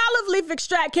carefully. The olive leaf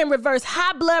extract can reverse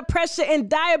high blood pressure and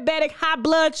diabetic high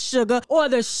blood sugar, or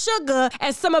the sugar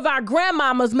as some of our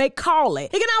grandmamas may call it.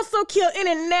 It can also kill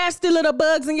any nasty little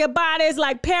bugs in your bodies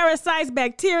like parasites,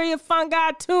 bacteria,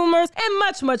 fungi, tumors, and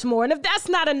much, much more. And if that's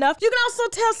not enough, you can also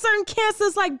tell certain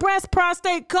cancers like breast,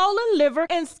 prostate, colon, liver,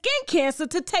 and skin cancer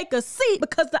to take a seat,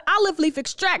 because the olive leaf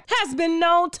extract has been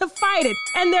known to fight it,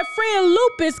 and their friend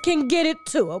lupus can get it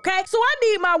too, okay? So I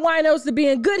need my winos to be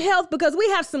in good health because we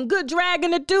have some good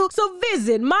dragging to do. So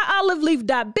visit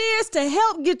myoliveleaf.biz to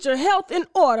help get your health in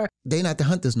order. They not the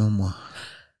Hunters no more.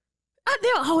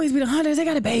 They'll always be the Hunters. They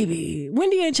got a baby.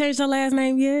 Wendy ain't changed her last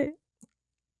name yet.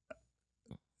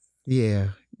 Yeah.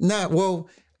 Well,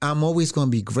 I'm always going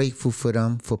to be grateful for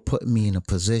them for putting me in a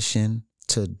position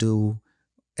to do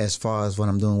as far as what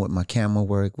I'm doing with my camera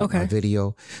work, with my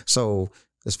video. So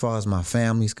as far as my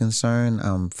family's concerned,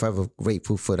 I'm forever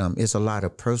grateful for them. It's a lot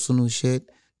of personal shit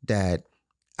that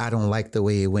I don't like the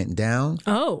way it went down.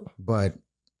 Oh. But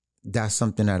that's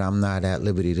something that I'm not at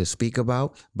liberty to speak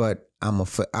about. But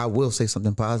I will say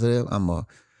something positive. I'm a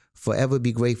forever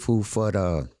be grateful for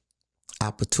the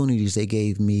opportunities they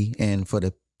gave me and for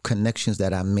the connections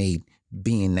that I made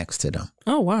being next to them.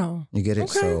 Oh, wow. You get it?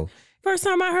 Okay. So first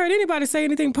time I heard anybody say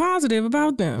anything positive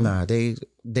about them. Nah, they're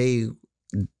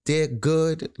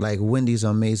good. Like Wendy's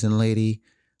an amazing lady.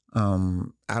 I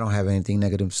don't have anything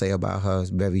negative to say about her.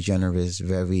 Very generous,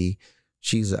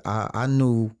 I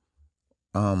knew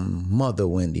mother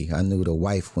Wendy. I knew the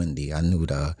wife Wendy. I knew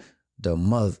the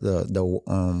mother,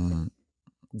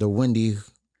 the Wendy,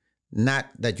 not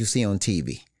that you see on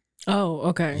TV. Oh,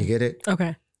 okay. You get it?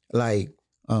 Okay. Like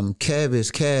Kev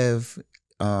is Kev.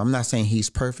 I'm not saying he's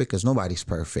perfect because nobody's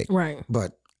perfect. Right.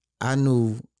 But I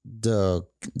knew the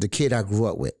kid I grew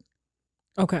up with.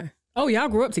 Okay. Oh, y'all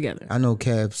grew up together. I know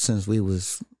Kev since we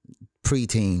was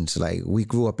preteens. Like we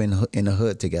grew up in the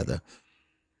hood together.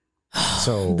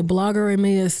 So the blogger in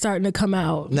me is starting to come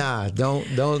out. Nah, don't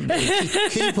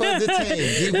keep her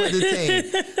detained. Keep her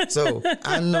detained. So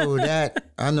I know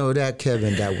that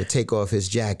Kevin that would take off his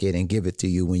jacket and give it to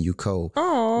you when you cold.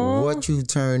 Aww. What you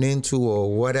turn into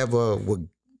or whatever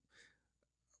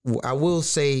I will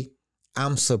say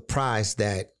I'm surprised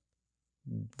that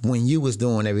when you was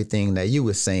doing everything that you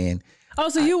was saying. Oh,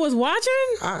 so you was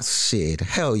watching? Shit,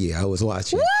 hell yeah, I was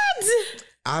watching. What?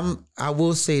 I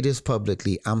will say this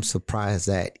publicly. I'm surprised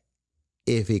that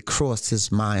if it crossed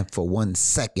his mind for 1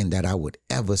 second that I would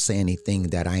ever say anything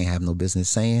that I ain't have no business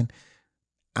saying,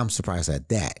 I'm surprised at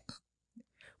that.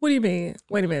 What do you mean?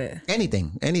 Wait a minute.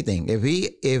 Anything.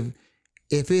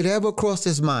 If it ever crossed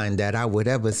his mind that I would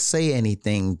ever say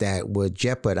anything that would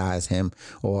jeopardize him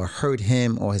or hurt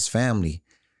him or his family,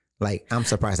 like, I'm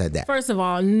surprised at that. First of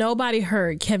all, nobody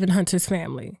hurt Kevin Hunter's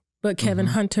family but Kevin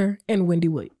Hunter and Wendy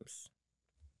Williams.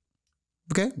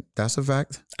 Okay, that's a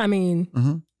fact. I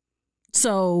mean,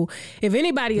 so if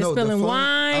anybody is spilling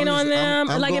wine on them,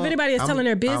 if anybody is telling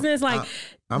their business,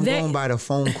 I'm going by the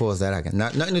phone calls that I get.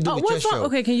 Nothing to do with your show.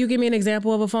 Okay, can you give me an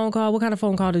example of a phone call? What kind of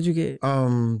phone call did you get?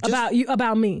 About you,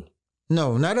 about me?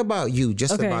 No, not about you.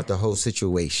 Just about the whole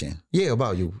situation. Yeah,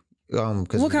 about you.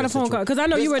 What kind of phone call? Because I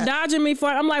know you were dodging me for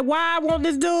it. I'm like, why won't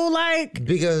this dude like?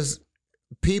 Because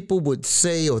people would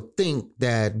say or think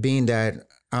that being that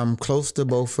I'm close to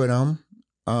both of them,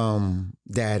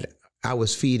 that I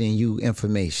was feeding you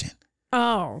information.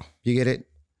 Oh. You get it?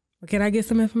 Can I get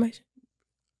some information?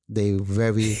 They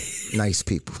very nice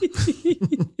people.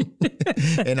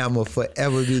 And I'm going to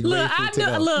forever be grateful to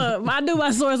them. Look, I knew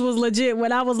my source was legit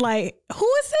when I was like, who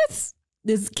is this?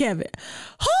 This is Kevin.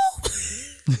 Who?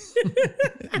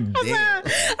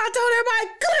 I told everybody,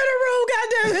 clear the room,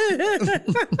 goddamn it.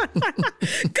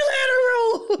 Clear the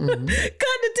room.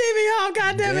 Cut the TV off,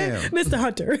 goddamn it. Mr.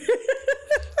 Hunter.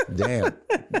 Damn.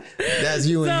 That's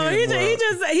you and him.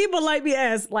 He politely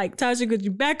asked, like, Tasha, could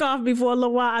you back off me for a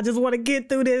little while? I just want to get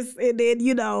through this and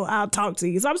then, I'll talk to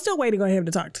you. So I'm still waiting on him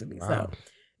to talk to me. Wow. So,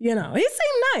 he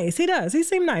seemed nice. He does. He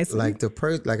seemed nice. Like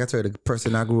like I told you, the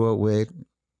person I grew up with.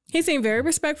 He seemed very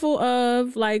respectful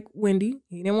of like Wendy.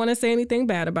 He didn't want to say anything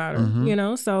bad about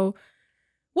her, so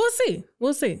we'll see.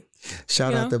 We'll see.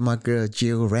 Shout out to my girl,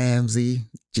 Jill Ramsey.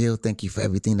 Jill, thank you for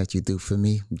everything that you do for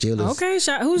me. Jill is... Okay,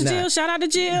 who's Jill? Shout out to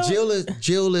Jill.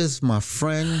 Jill is my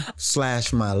friend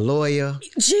 / my lawyer.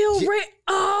 Jill,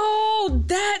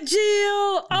 that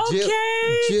Jill.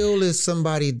 Okay. Jill is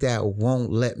somebody that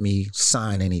won't let me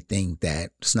sign anything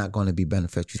that's not going to be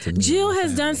beneficial to me. Jill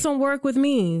has done some work with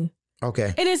me.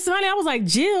 Okay. And it's funny. I was like,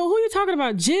 Jill, who are you talking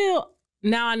about? Jill.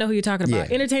 Now I know who you're talking about.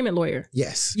 Yeah. Entertainment lawyer.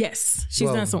 Yes. Yes. She's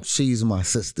done some. She's my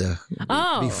sister.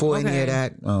 Oh. Before any of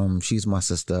that, she's my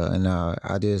sister. And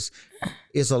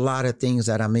it's a lot of things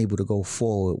that I'm able to go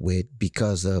forward with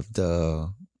because of her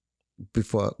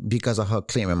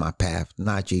clearing my path.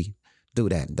 Najee, do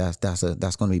that.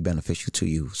 That's going to be beneficial to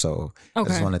you. So I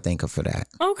just want to thank her for that.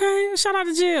 Okay. Shout out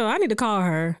to Jill. I need to call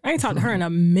her. I ain't talked to her in a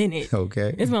minute.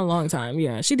 Okay. It's been a long time.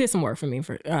 Yeah. She did some work for me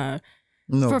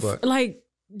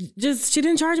she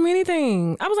didn't charge me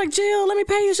anything. I was like, Jill, let me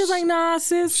pay you. She was like, nah,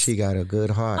 sis. She got a good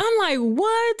heart. I'm like,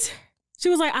 what? She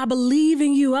was like, I believe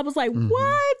in you. I was like,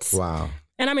 what? Wow.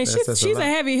 And I mean, she's a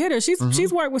heavy hitter.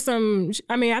 She's worked with some.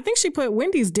 I mean, I think she put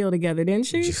Wendy's deal together, didn't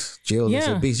she? Jill is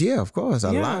a beast. Yeah, of course.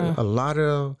 A lot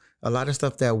a lot of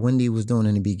stuff that Wendy was doing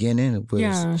in the beginning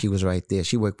was she was right there.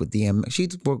 She worked with DM. She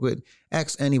worked with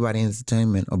ask anybody in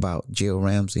entertainment about Jill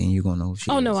Ramsey, and you're gonna know who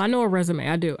she is. No, I know her resume.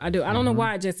 I do. I don't know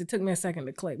why it took me a second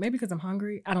to click. Maybe because I'm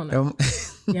hungry. I don't know.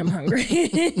 Yeah, I'm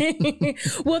hungry.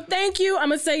 Well, thank you. I'm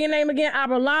gonna say your name again,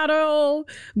 Abelardo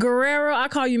Guerrero. I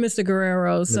call you Mr.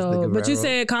 Guerrero. But you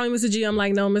said call me Mr. G. I'm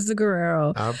like, no, Mr.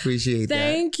 Guerrero. I appreciate that.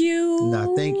 Thank you.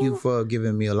 No, thank you for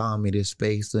allowing me this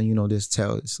space to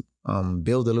just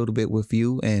build a little bit with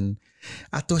you. And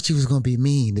I thought you was gonna be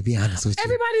mean, to be honest with you.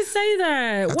 Everybody say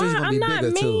that. I thought you was gonna be bigger too.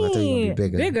 I thought you were gonna be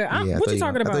bigger. Bigger? What you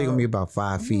talking about? I thought you were gonna be about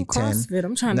 5 feet 10. CrossFit.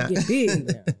 I'm trying to get big.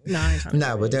 No, I ain't trying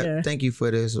to get big. Thank you for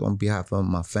this on behalf of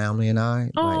my family and I.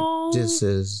 Like, this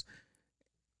is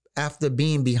after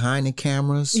being behind the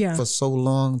cameras for so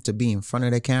long to be in front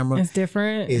of the camera. It's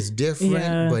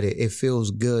different. But it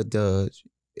feels good to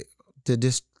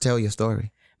just tell your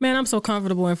story. Man, I'm so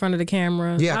comfortable in front of the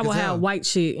camera. Yeah, I will have white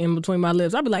shit in between my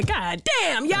lips. I'll be like, God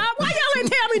damn, y'all, why y'all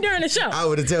ain't tell me during the show? I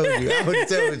would have told you.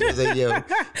 Say, yo,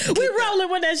 we rolling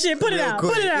with that shit. Put it out.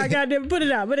 Quick. Put it out. Goddamn, put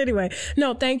it out. But anyway,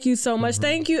 no, thank you so much.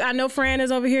 Thank you. I know Fran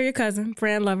is over here, your cousin,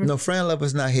 Fran Lover. No, Fran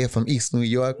Lover's not here from East New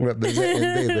York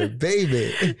representing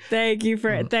baby. Thank you,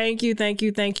 Fran. Thank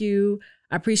you.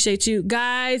 I appreciate you.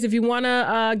 Guys, if you want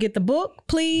to get the book,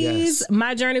 please.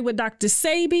 My Journey with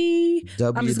Dr.Sebi.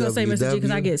 I'm just going to say Mr. G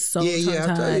because I get so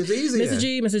tongue-tied. It's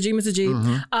easy. Mr. G.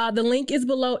 The link is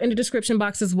below in the description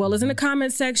box as well as in the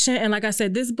comment section. And like I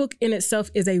said, this book in itself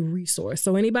is a resource.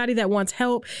 So anybody that wants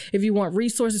help, if you want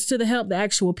resources to the help, the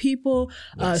actual people,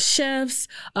 chefs,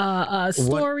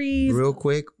 stories. Real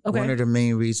quick, one of the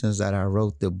main reasons that I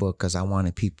wrote the book because I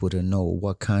wanted people to know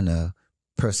what kind of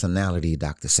personality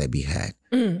Dr. Sebi had.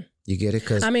 You get it?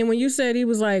 Because I mean, when you said he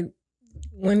was like,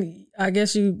 when I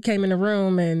guess you came in the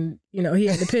room and he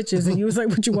had the pictures and you was like,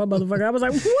 "What you want, motherfucker?" I was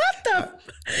like, "What the?"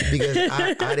 Because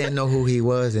I didn't know who he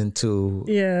was until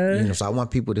so I want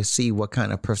people to see what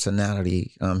kind of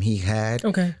personality he had.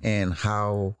 And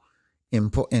how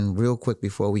important. And real quick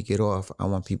before we get off, I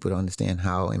want people to understand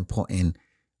how important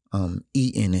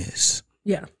eating is.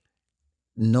 Yeah.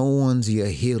 No one's your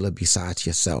healer besides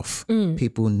yourself.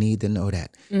 People need to know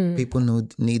that. People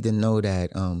need to know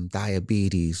that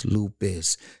diabetes,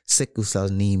 lupus, sickle cell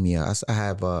anemia. I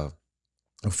have a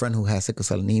friend who had sickle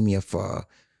cell anemia for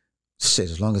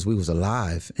as long as we was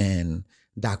alive, and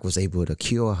Doc was able to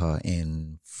cure her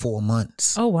in 4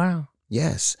 months. Oh, wow.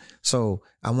 Yes. So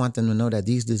I want them to know that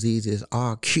these diseases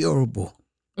are curable.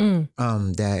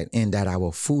 That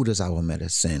our food is our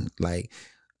medicine. Like,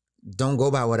 don't go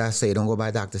by what I say. Don't go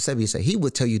by Dr. Sebi say. He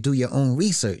would tell you do your own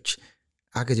research.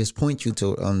 I could just point you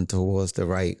to towards the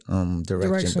right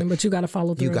direction. But you got to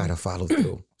follow through. You got to follow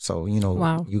through. So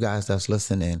you guys that's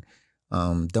listening,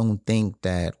 don't think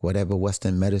that whatever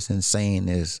Western medicine's saying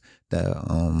is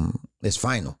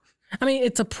final. I mean,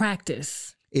 it's a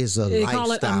practice. It's a they lifestyle.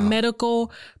 Call it a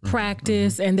medical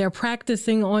practice, and they're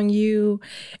practicing on you,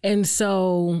 and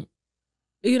so.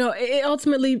 It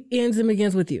ultimately ends and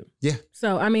begins with you. Yeah.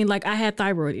 So, I mean, like I had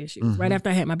thyroid issues right after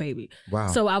I had my baby. Wow.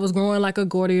 So I was growing like a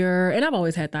Gordier, and I've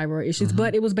always had thyroid issues,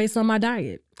 but it was based on my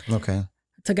diet. Okay.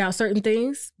 Took out certain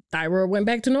things, thyroid went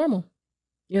back to normal.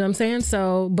 You know what I'm saying?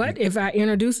 So, but if I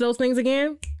introduce those things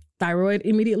again, thyroid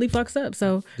immediately fucks up.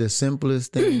 So the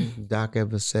simplest thing Doc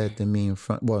ever said to me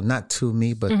not to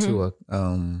me, but to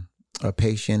a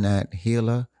patient at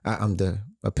Healer,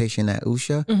 a patient at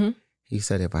Usha. He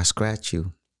said, if I scratch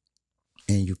you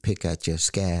and you pick at your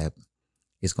scab,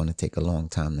 it's going to take a long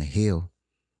time to heal.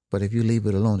 But if you leave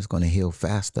it alone, it's going to heal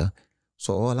faster.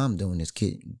 So all I'm doing is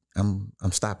I'm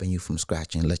stopping you from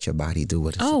scratching. Let your body do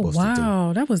what it's supposed to do. Oh,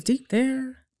 wow. That was deep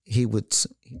there. He would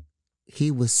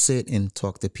sit and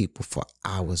talk to people for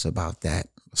hours about that,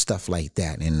 stuff like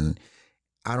that. And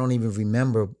I don't even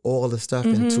remember all the stuff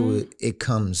until it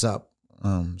comes up.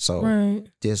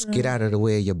 Just get out of the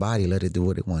way of your body. Let it do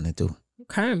what it want to do.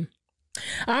 Okay.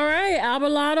 All right.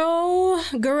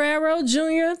 Abelardo Guerrero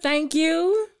Jr., thank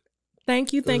you.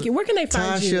 Thank you. Where can they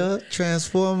find you? Tasha,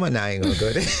 Transformer. Nah, I ain't going to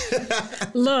go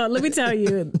there. Look, let me tell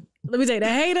you, the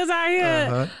haters out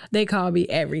here, they call me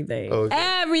everything. Okay.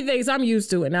 Everything. So I'm used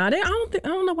to it now. I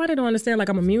don't know why they don't understand. Like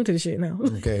I'm immune to the shit now.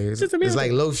 Okay. It's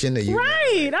like lotion to you.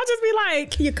 Right. I'll just be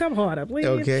like, can you come harder, please?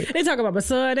 Okay. They talk about my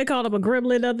son. They called him a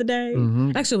gremlin the other day.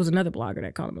 Actually, it was another blogger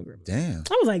that called him a gremlin. Damn.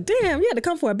 I was like, damn, you had to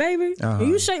come for a baby. And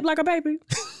you shaped like a baby.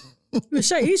 He's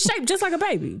shaped just like a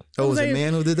baby. Oh, it was a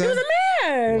man who did that? He was a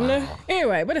man. Wow.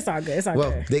 Anyway, but it's all good.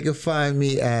 Well, they can find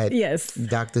me at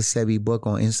Dr. Sebi Book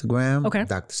on Instagram. Okay.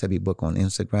 Dr. Sebi Book on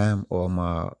Instagram. Or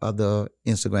my other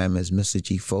Instagram is Mr.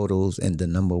 G Photos and the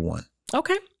 #1.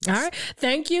 Okay. All right.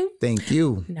 Thank you. Thank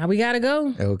you. Now we got to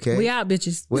go. Okay. We out,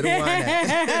 bitches. Where the wine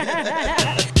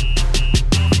at?